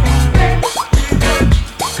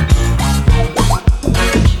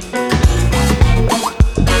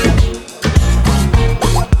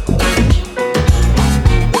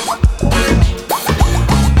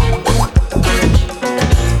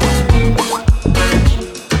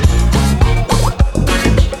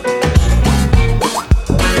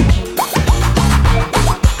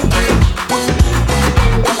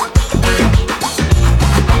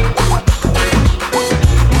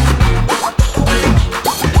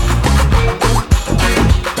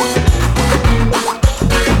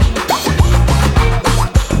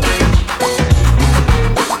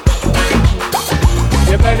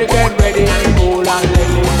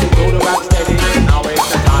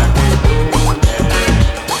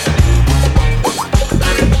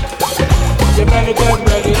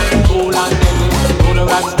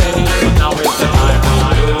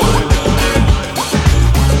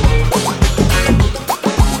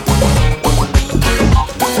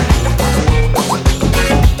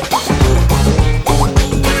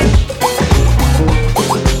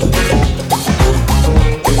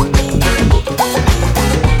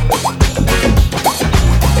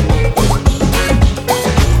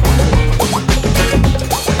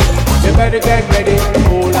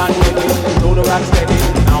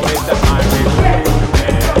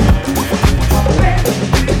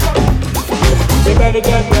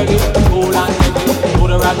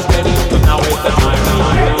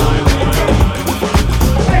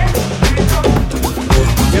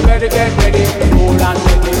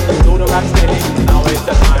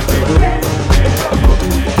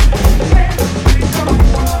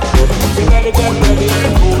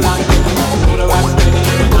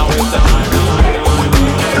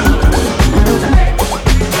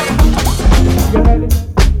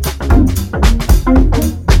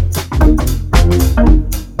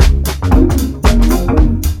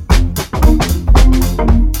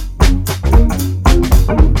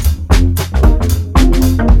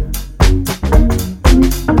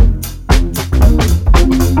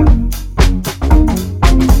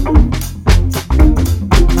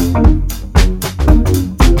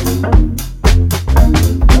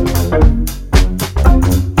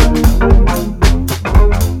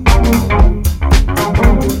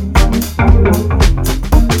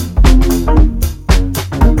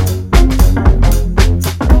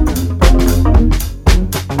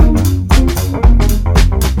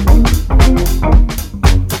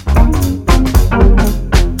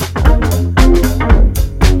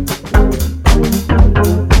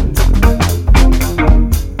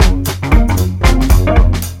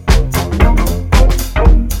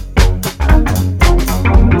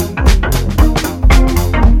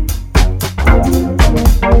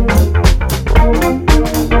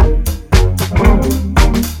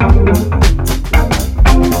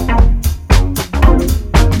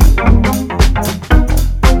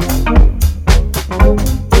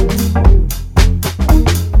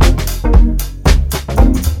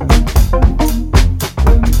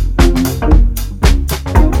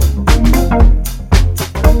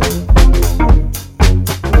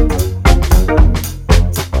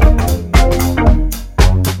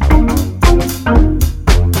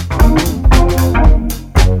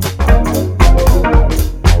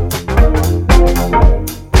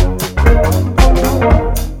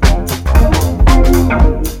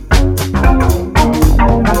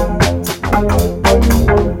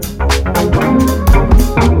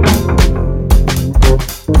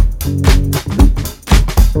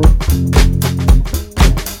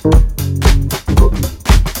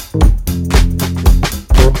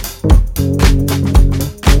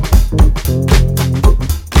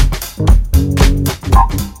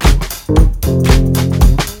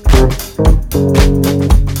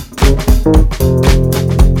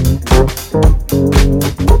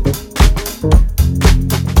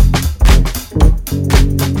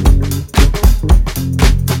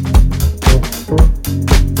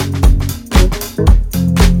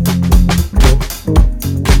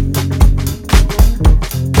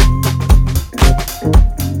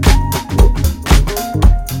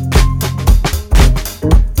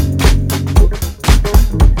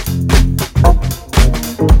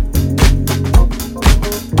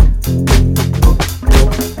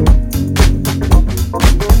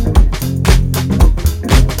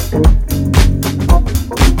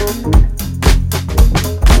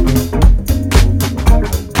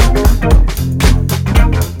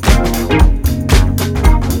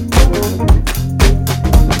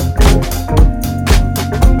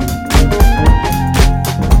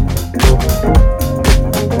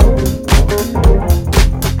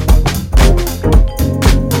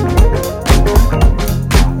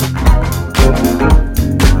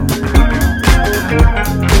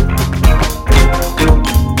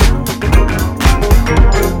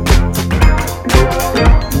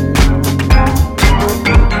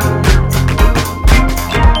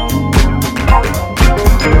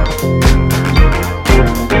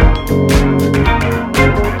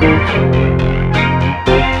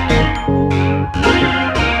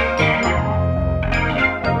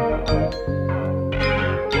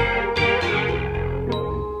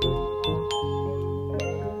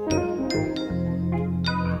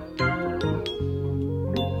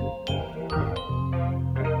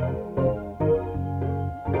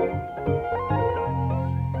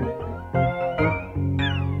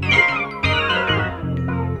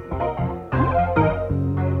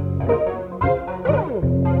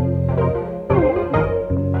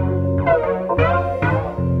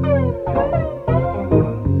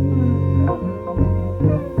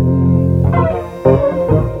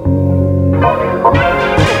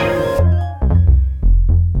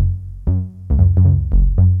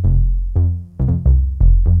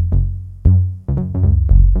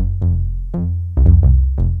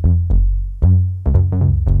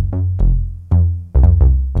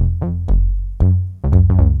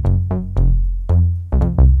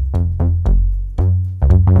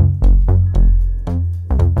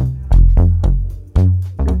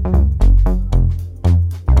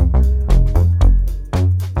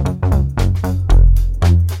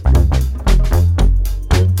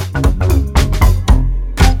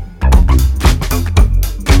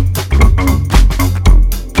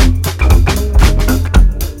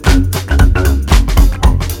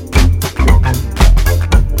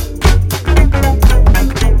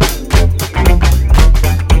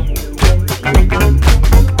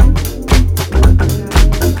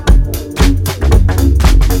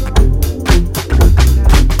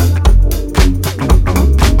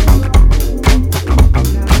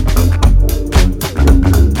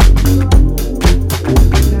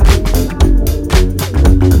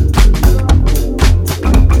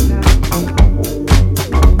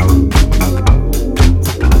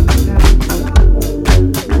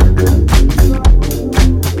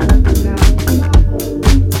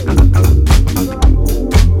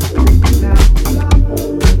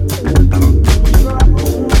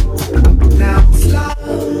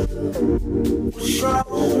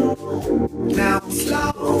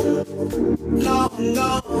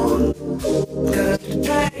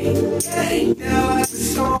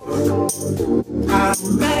 I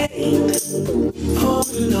remain all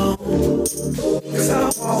alone. 'Cause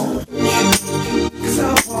I won't. 'Cause I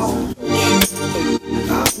won't.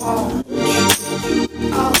 I won't.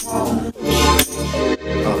 I won't.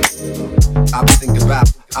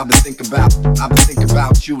 I've been thinking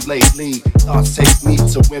about you lately. Thoughts take me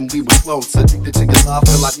to when we were close. Addicted to your love,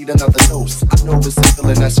 till I need another dose. I know it's a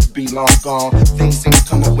feeling that should be long gone. Things seem to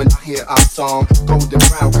come up when I hear our song. Golden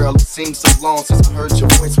brown girl, it seems so long since I heard your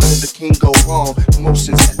voice. When did the king go wrong?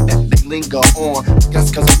 Emotions that they linger on.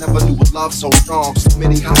 Guess 'cause I never knew a love so strong. So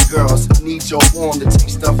many hot girls, I need your warm. The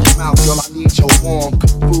taste of your mouth, girl, I need your warm.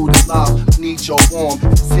 Good food and love, I need your warm.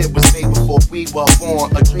 This hit was made before we were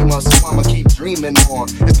born. A dreamer, so I'ma keep dreaming on.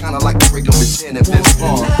 It's kinda like the break of the gin and Vince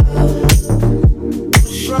Vaughn.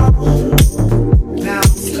 Now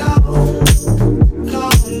I'm slow,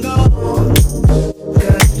 long gone.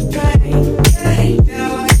 Pain,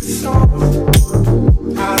 down like a storm.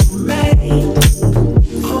 I remain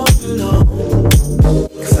all alone.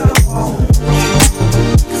 'Cause I won't.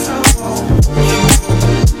 'Cause I won't.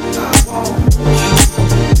 I won't.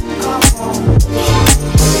 I won't.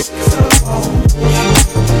 'Cause I won't.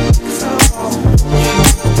 'Cause I won't.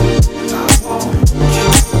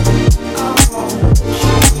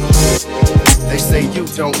 They say you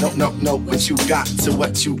don't know what you got, till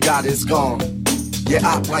what you got is gone. Yeah,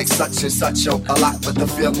 I like such and such a lot, but the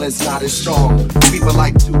feeling's not as strong. People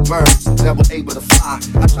like two birds, never able to fly.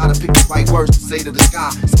 I try to pick the right words to say to the sky.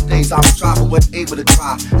 Some days I was try, but wasn't able to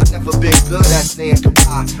try. I've never been good at saying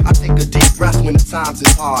goodbye. I take a deep breath when the times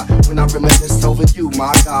is hard. When I reminisce over you,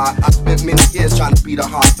 my God. I spent many years trying to be the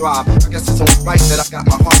heart throb. I guess it's only right that I got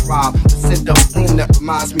my heart robbed. The scent of room that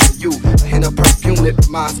reminds me of you. A hint of perfume that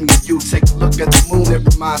reminds me of you. Take a look at the moon that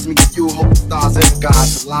reminds me of you. Hope the stars and the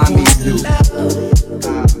gods align me with you.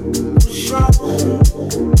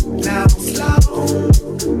 Now I'm slow,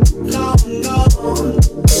 long gone.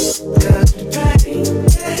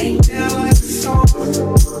 Pain, down like a storm.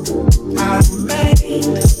 I remain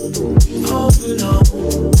all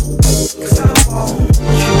alone. 'Cause I won't.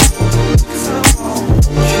 'Cause I won't.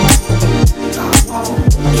 I won't.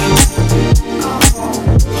 I won't.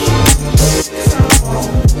 'Cause I won't.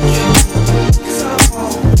 'Cause I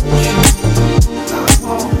won't. I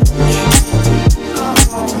won't. I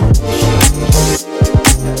won't.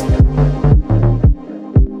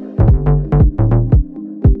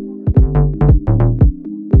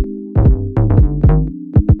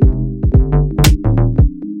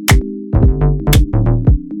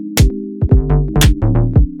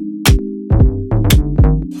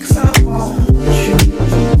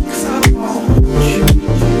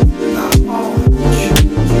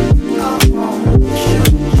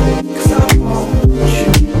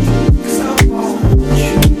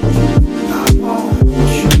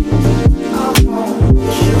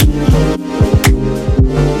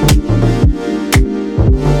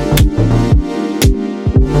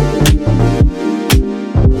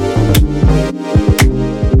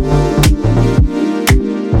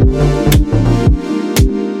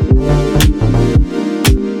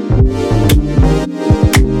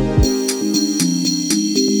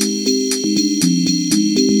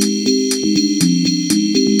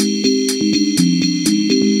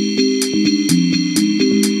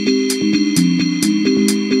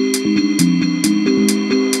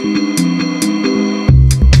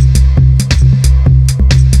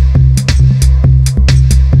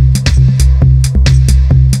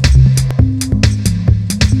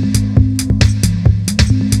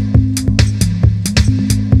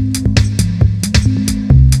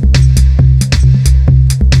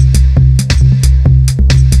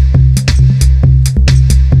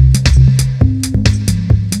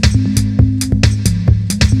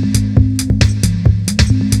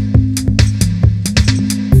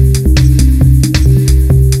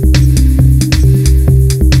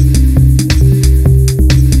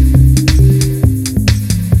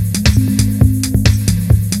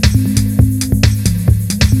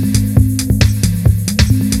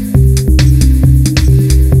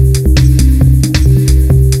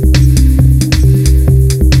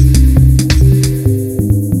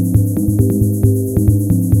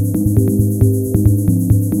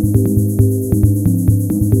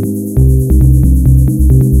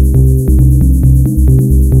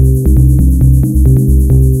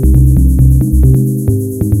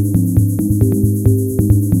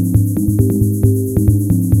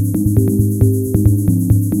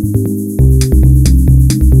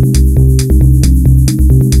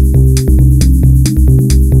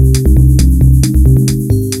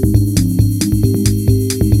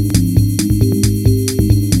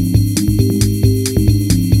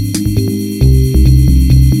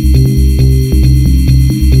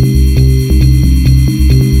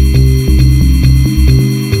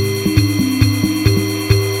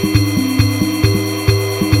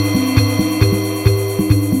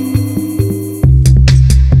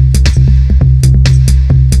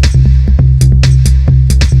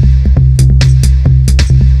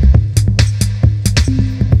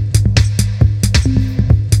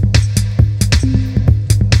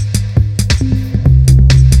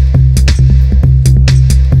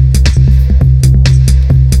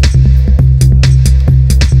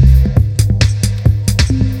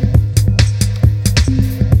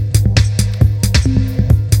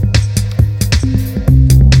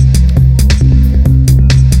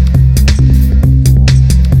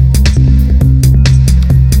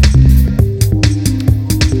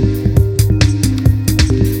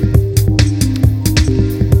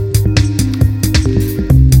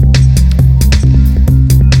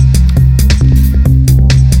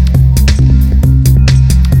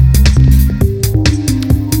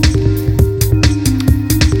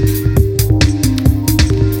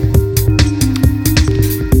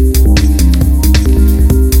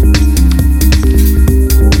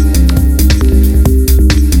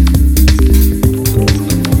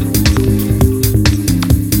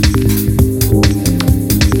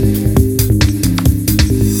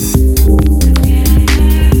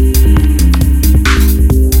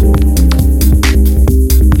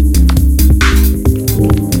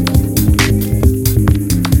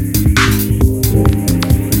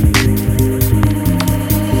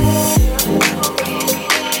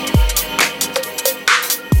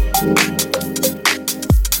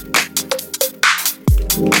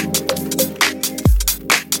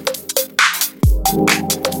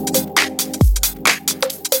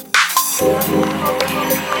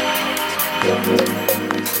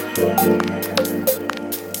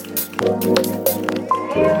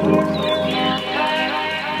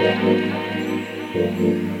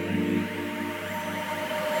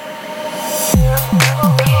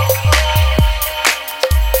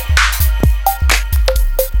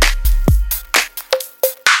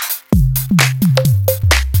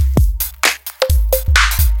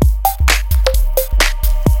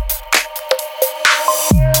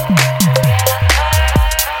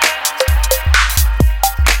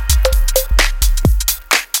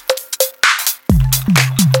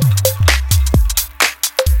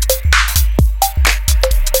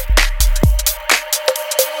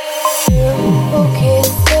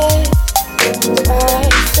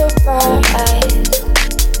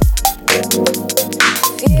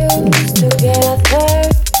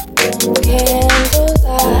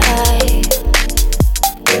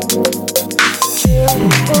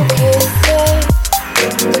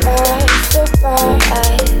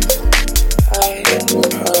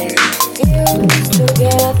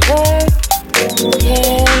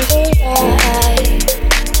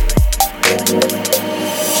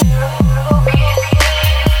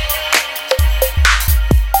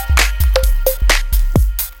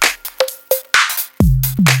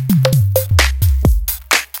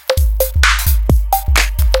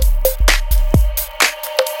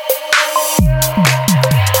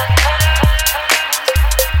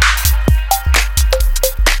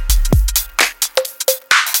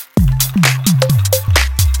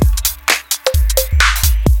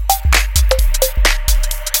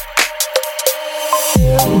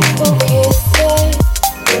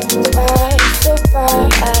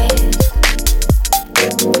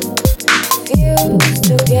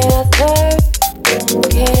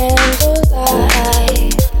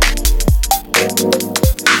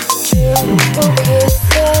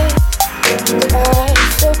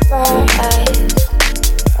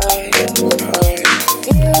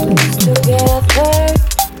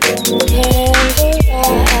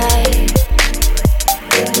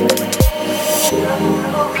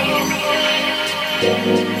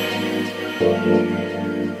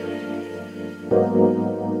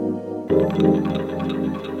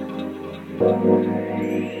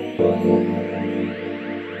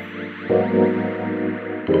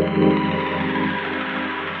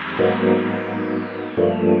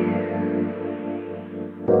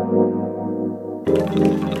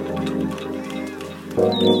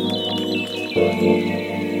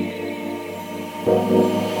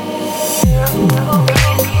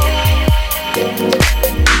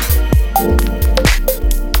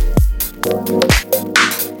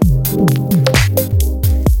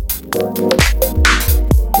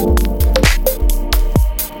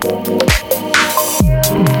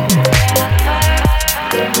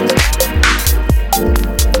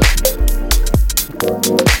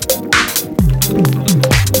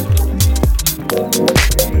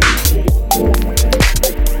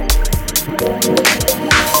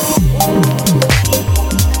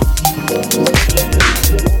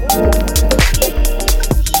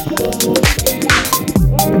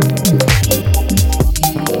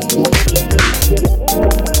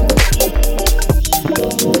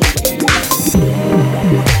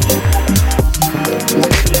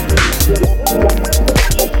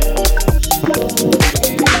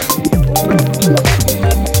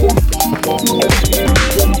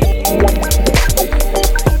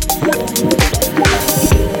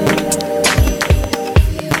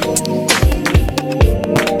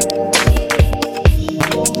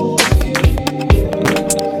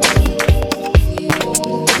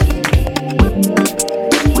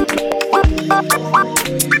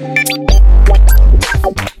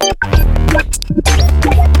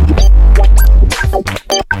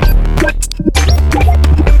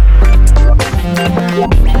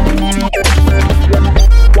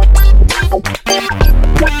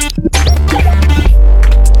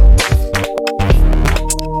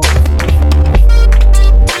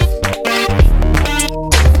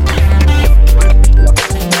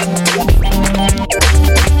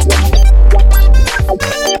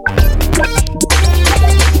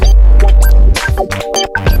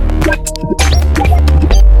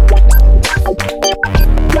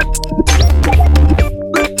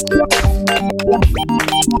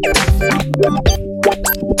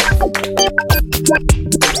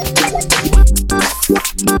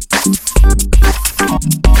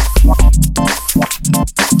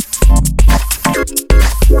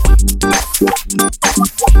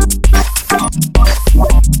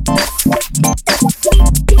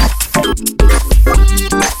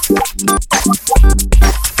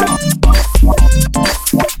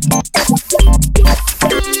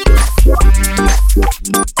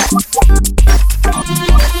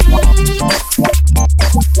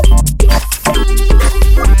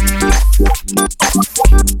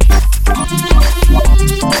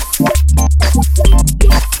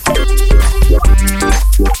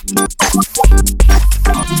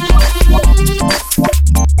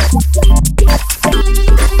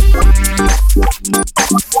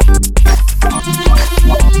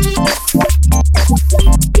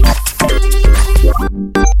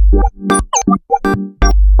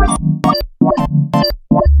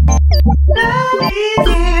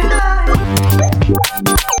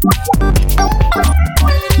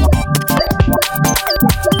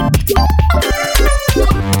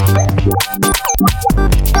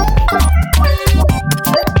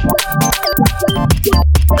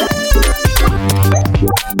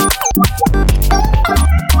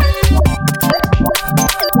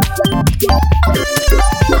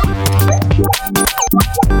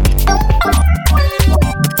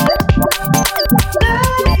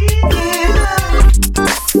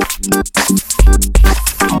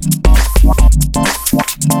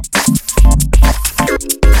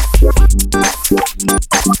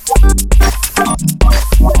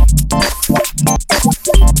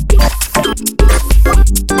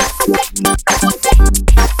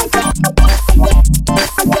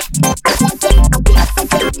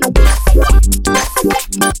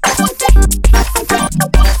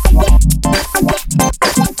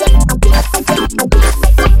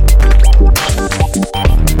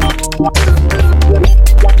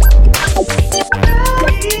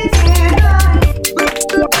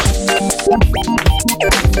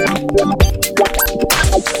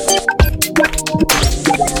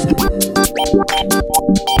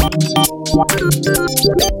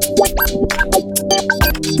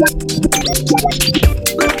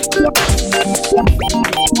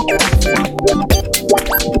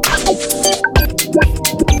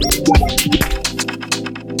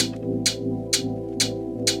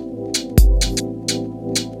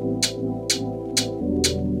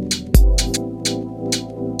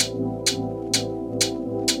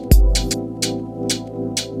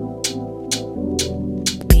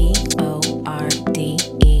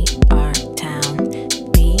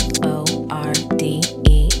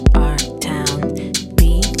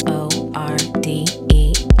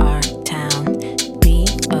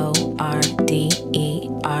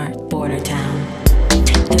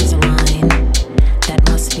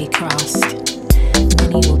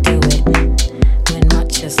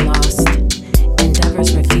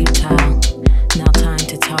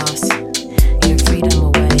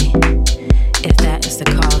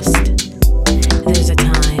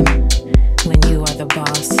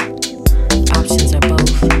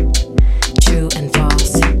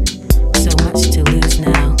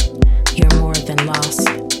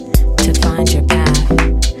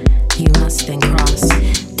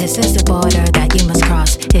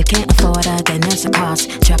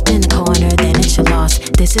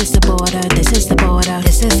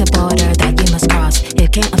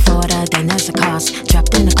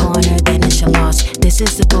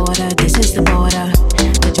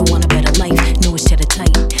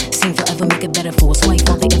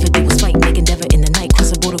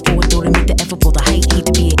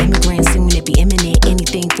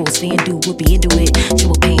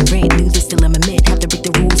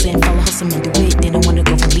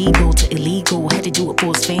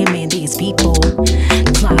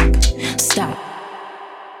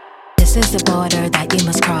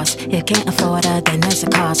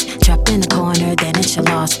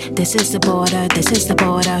 This is the border, this is the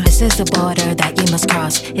border, this is the border that you must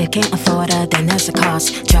cross. If you can't afford her, then there's a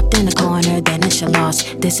cost. Trapped in the corner, then it's your loss.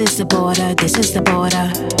 This is the border, this is the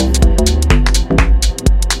border.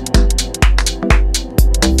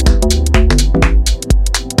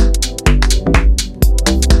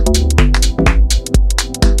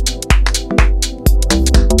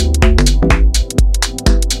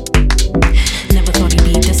 Never thought he'd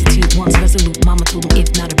be destitute, once resolute. Mama told him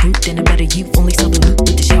if not a brute, then a better youth. Only saw the loot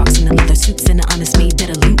with the sharks and the leather suits, and the honest maid that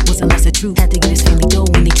a loot was a lesser truth. Had to get his family dough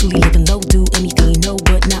when they truly living low. Do anything you know,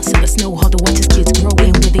 but not sell the snow. Hard to watch his kids grow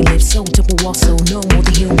and where they live. So double wall, so no more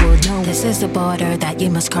than hear word no. This is the border that you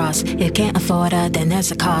must cross. If you can't afford her, then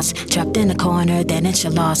there's a cost. Trapped in the corner, then it's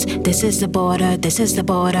your loss. This is the border, this is the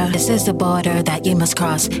border, this is the border that you must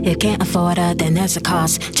cross. If you can't afford her, then there's a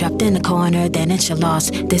cost. Trapped in the corner, then it's your loss.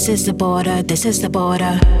 This is the border, this is the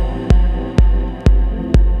border.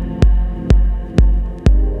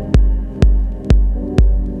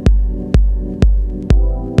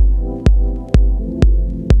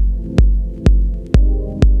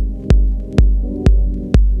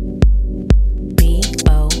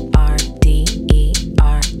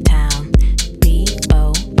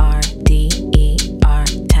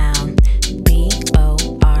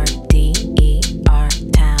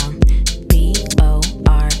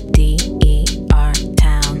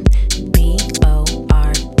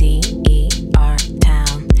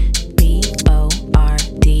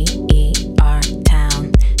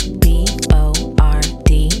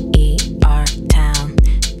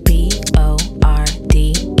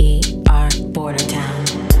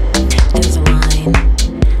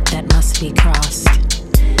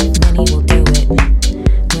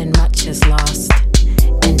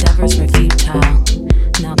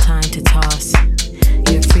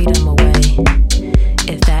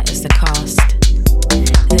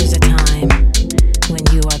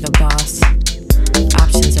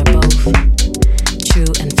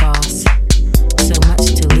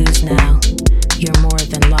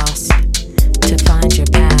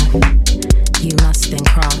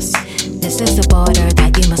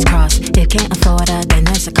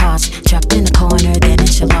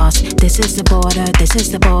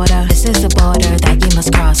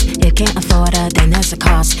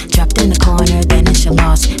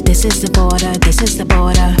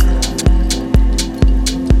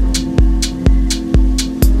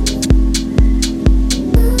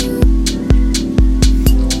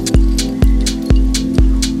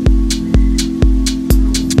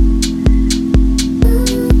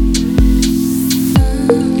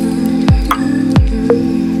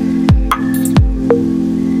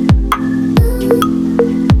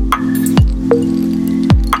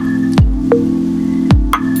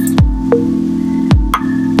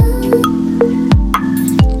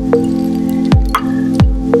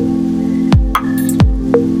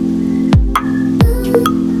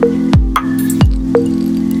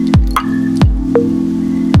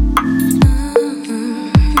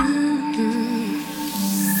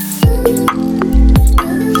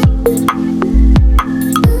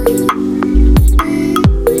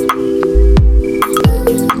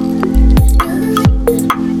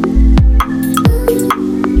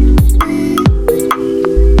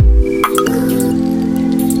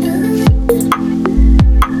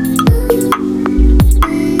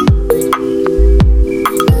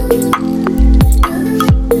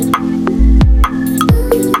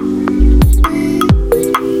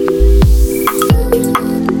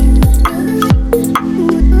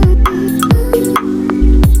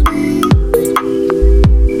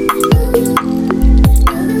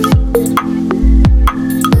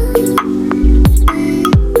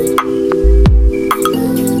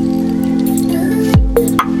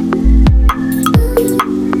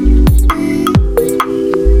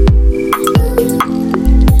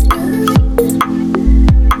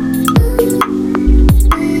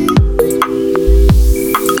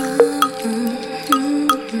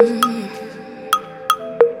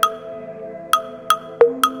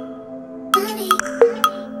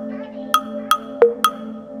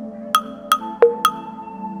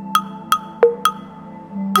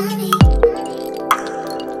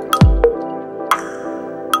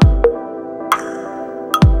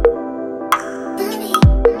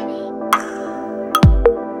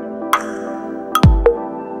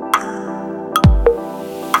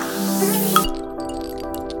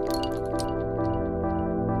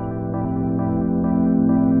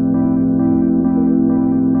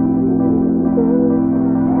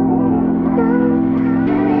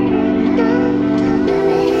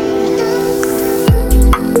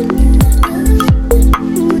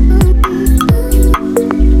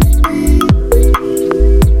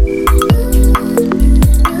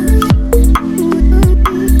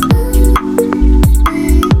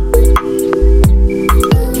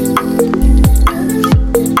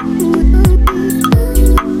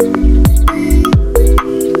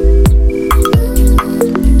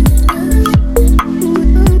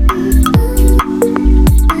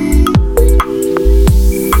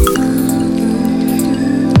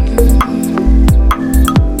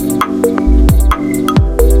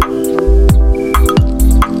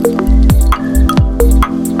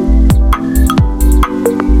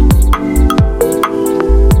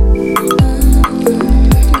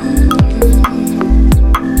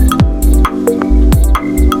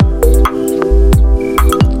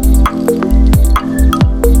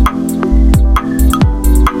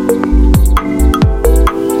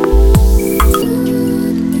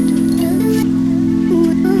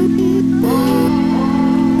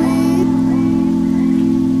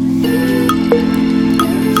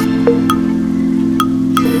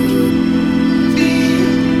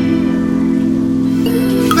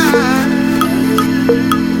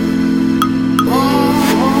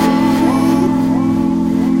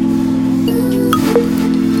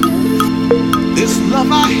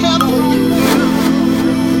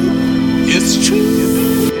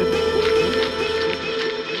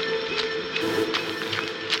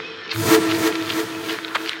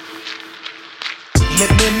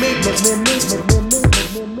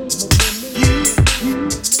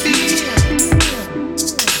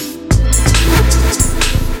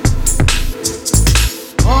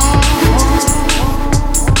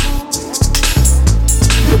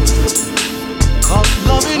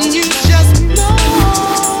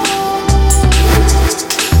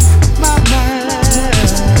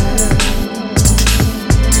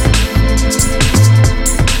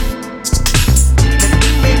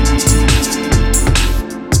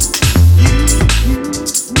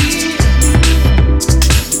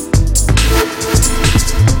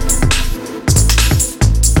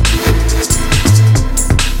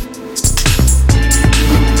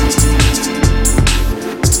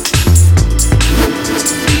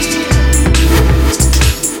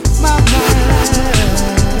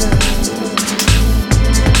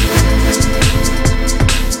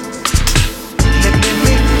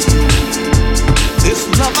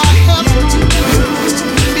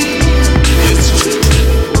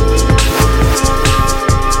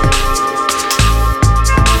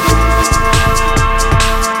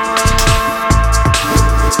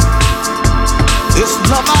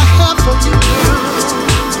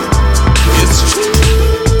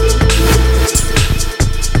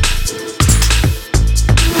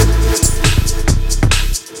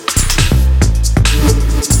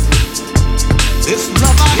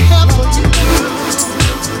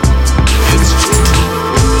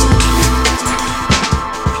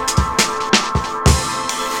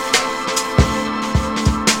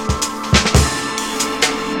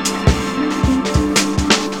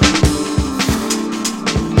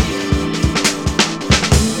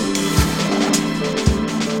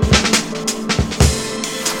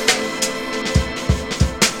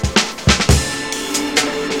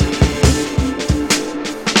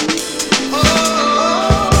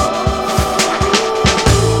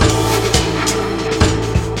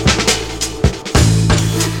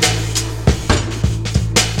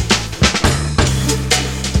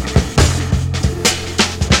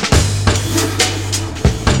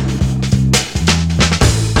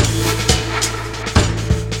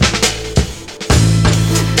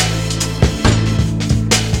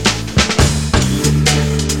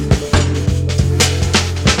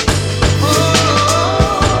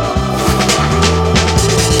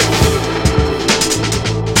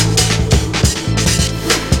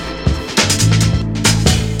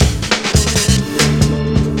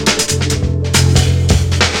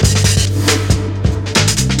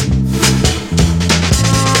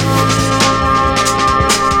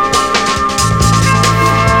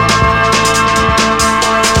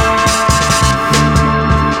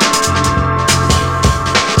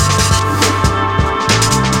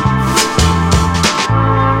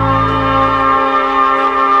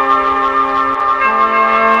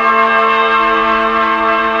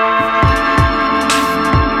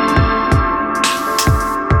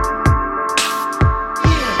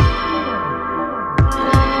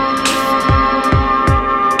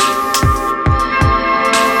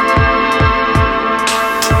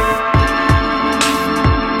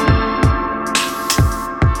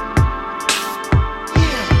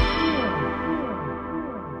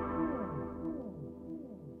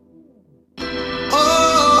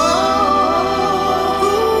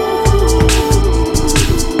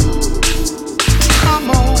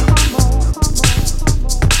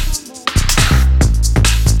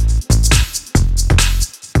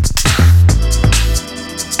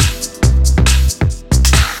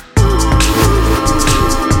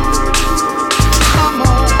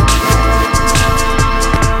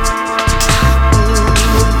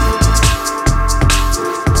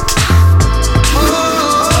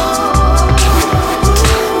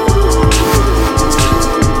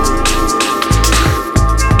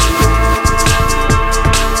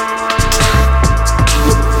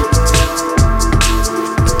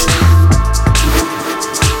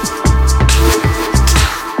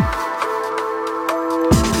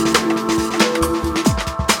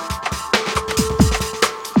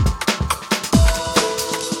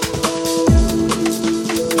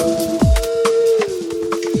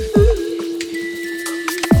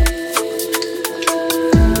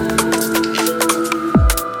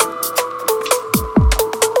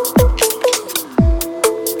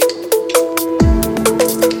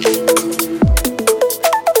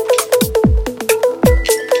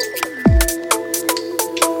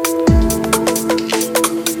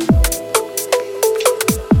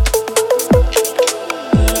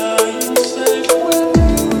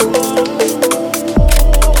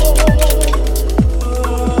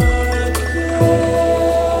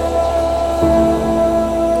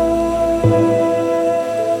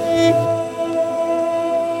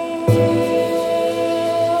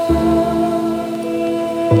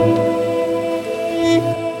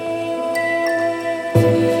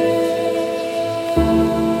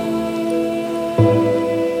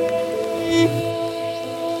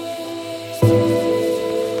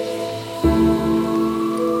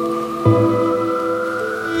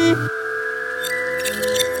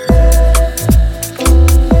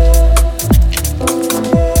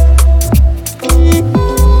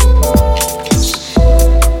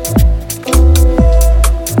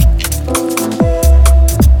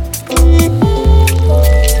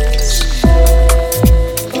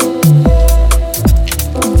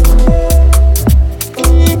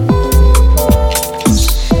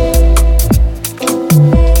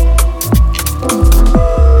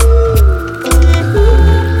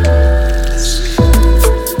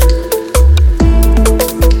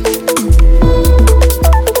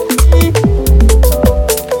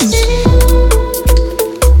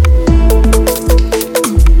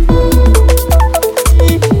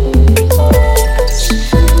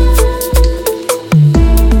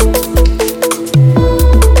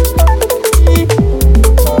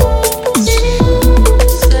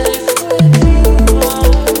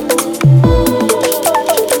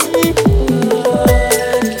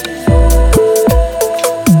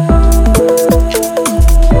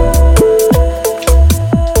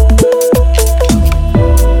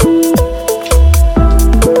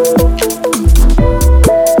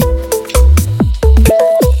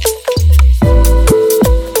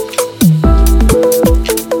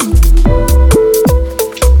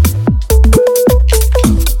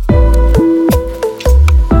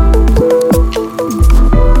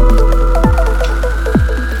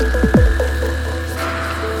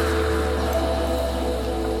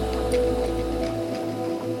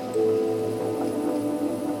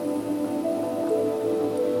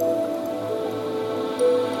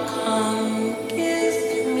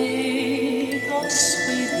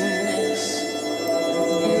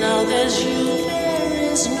 there's you,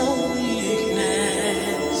 there is no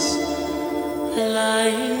weakness.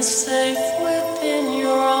 Lying safe within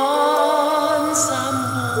your arms, I'm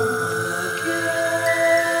whole again.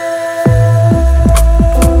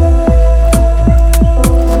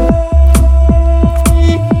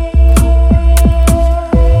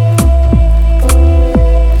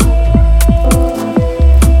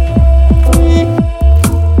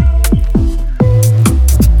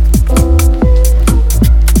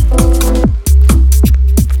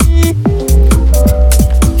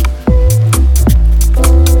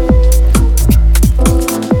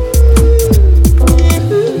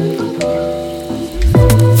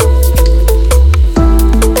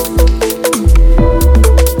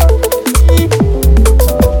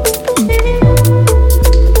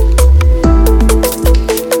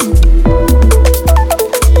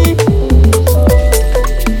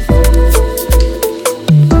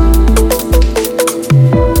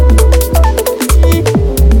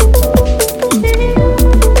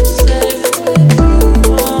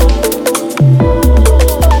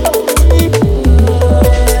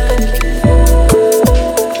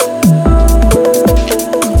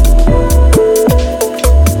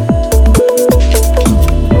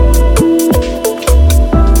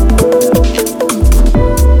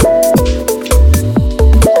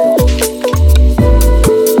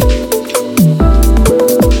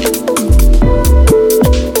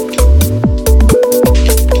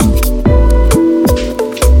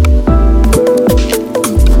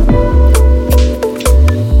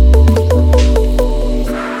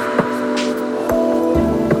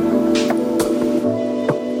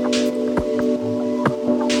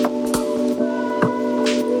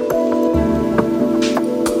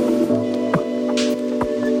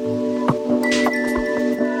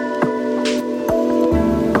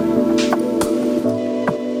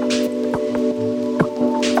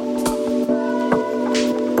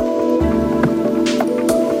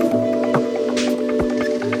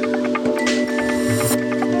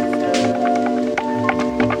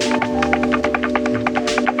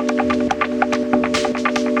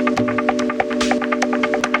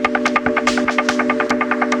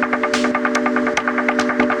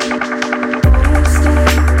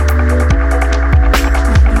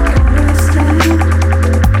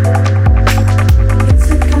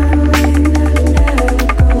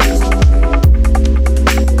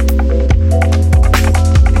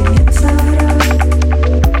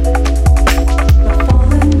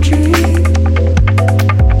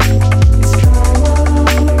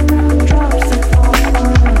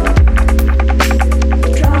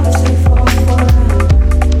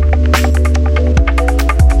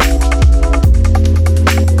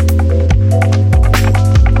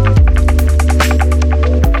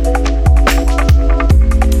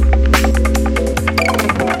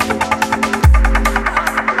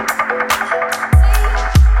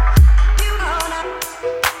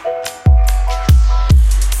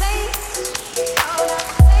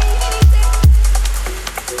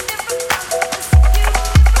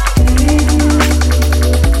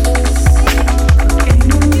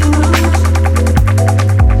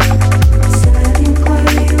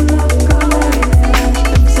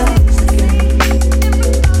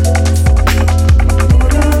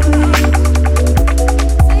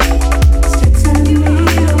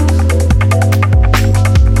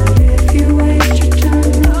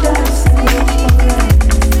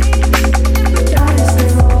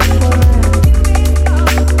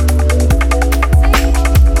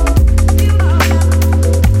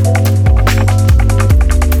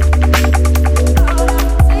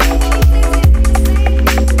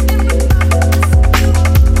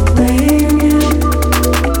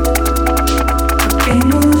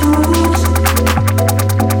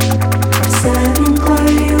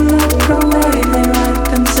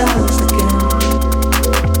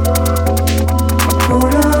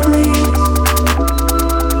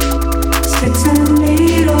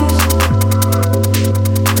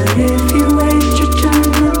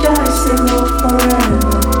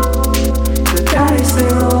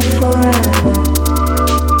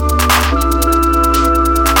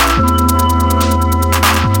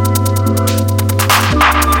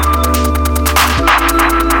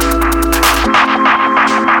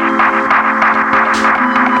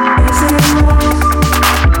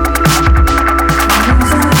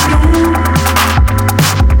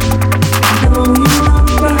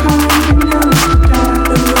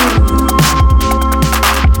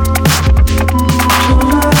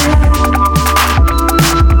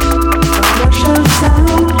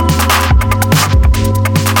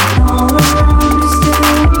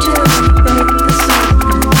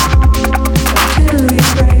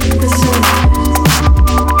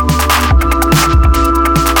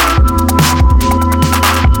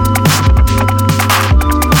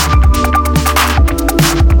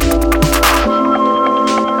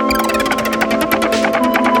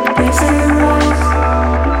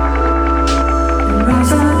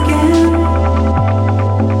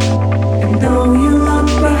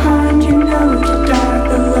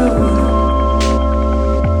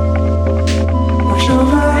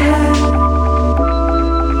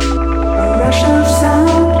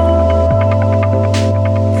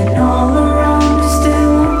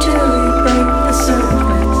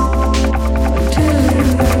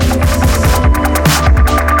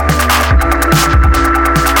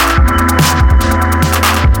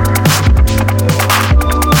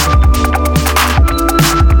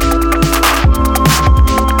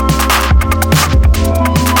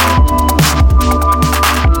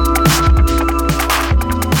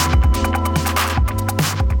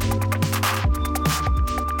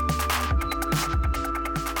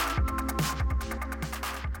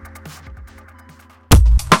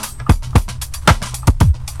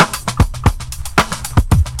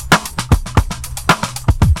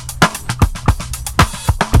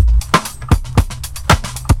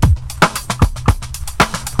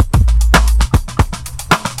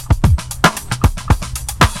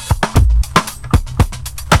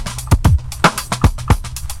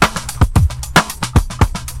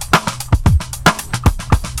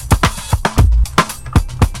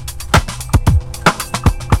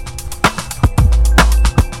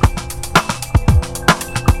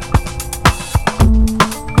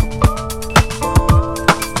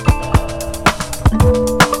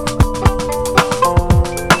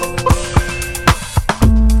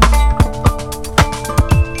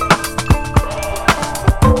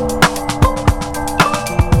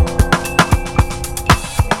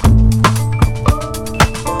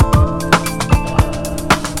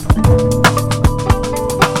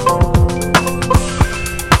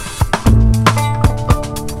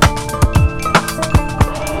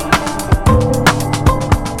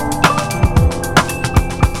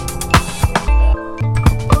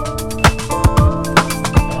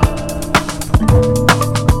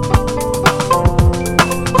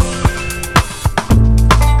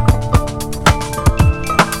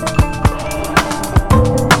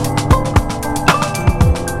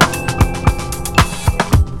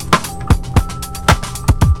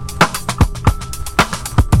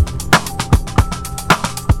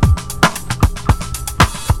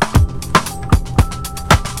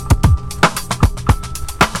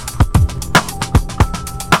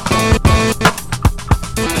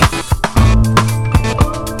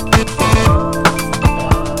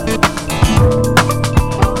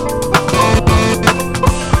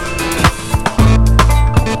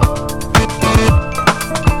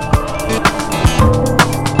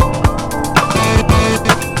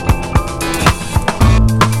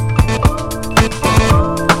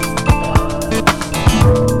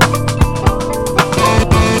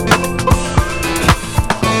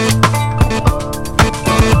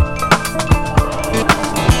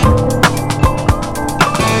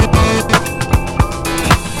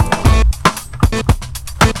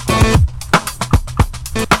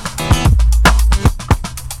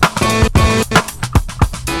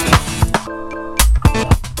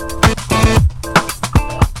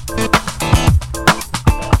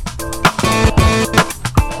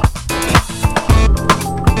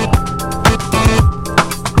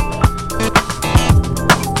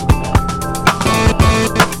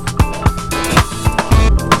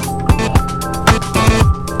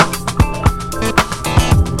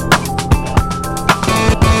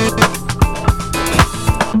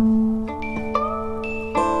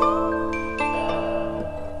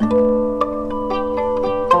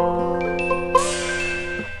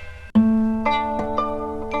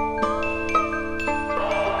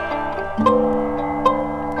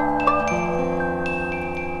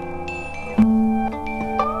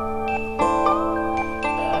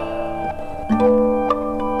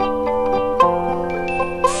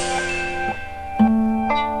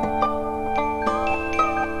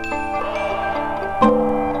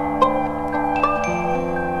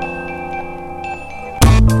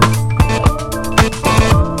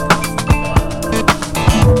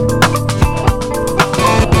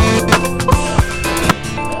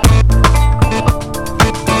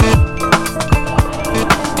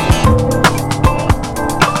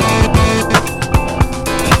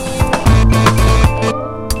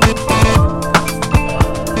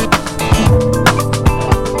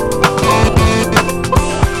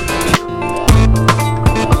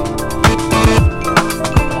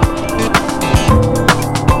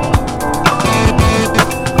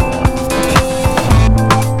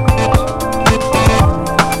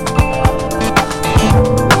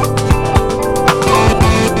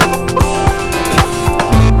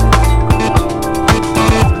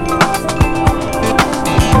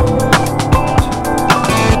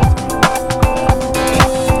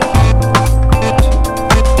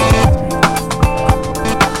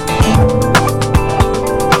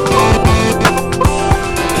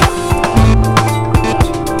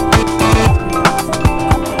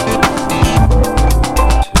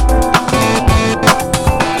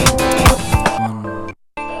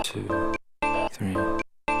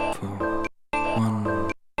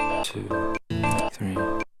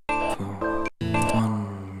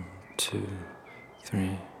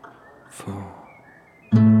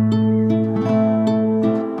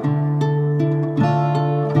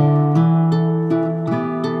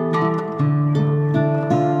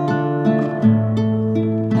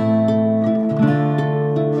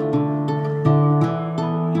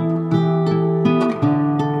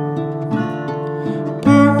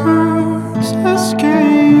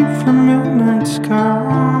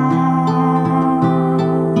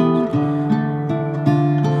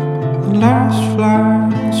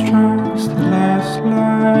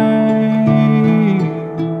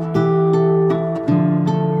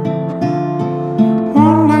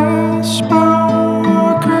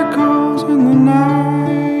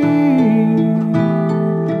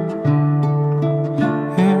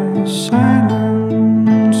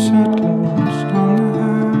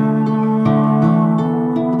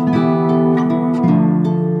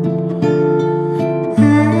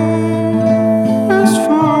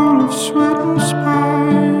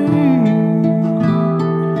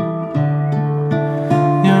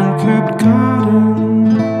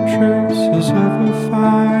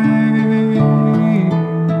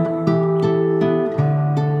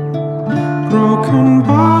 broken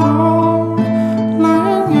bottle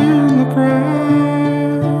lying in the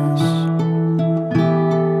grass,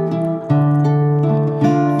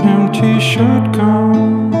 empty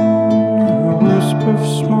shotgun, a wisp of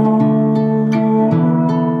smoke.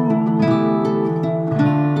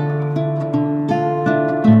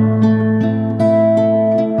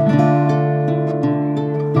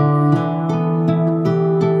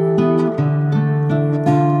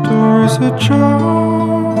 Doors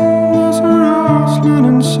ajar, there's a rustling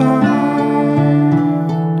inside,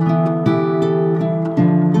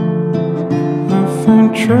 a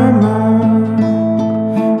faint tremor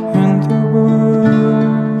in the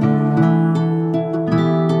wood,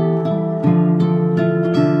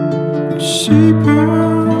 seeping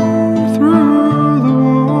through the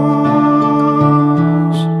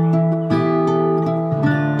walls,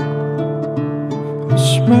 the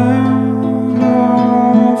smell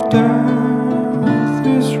of death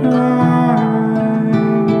is right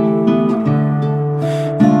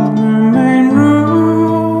in the main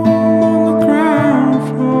room on the ground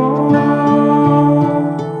floor,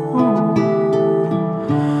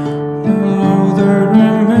 below the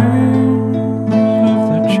remains of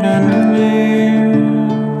the chandelier.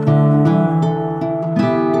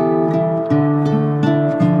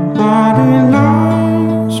 Body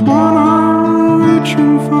lies, one arm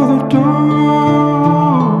reaching for the door,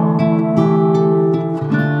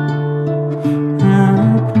 in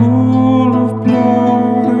a pool of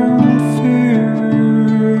blood and fear.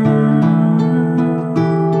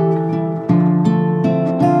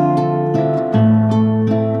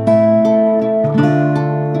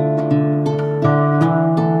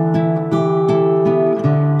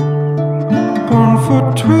 One foot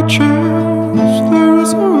twitches, there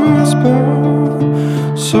is a whisper,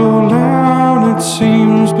 so loud it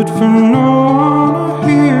seems, but for no one.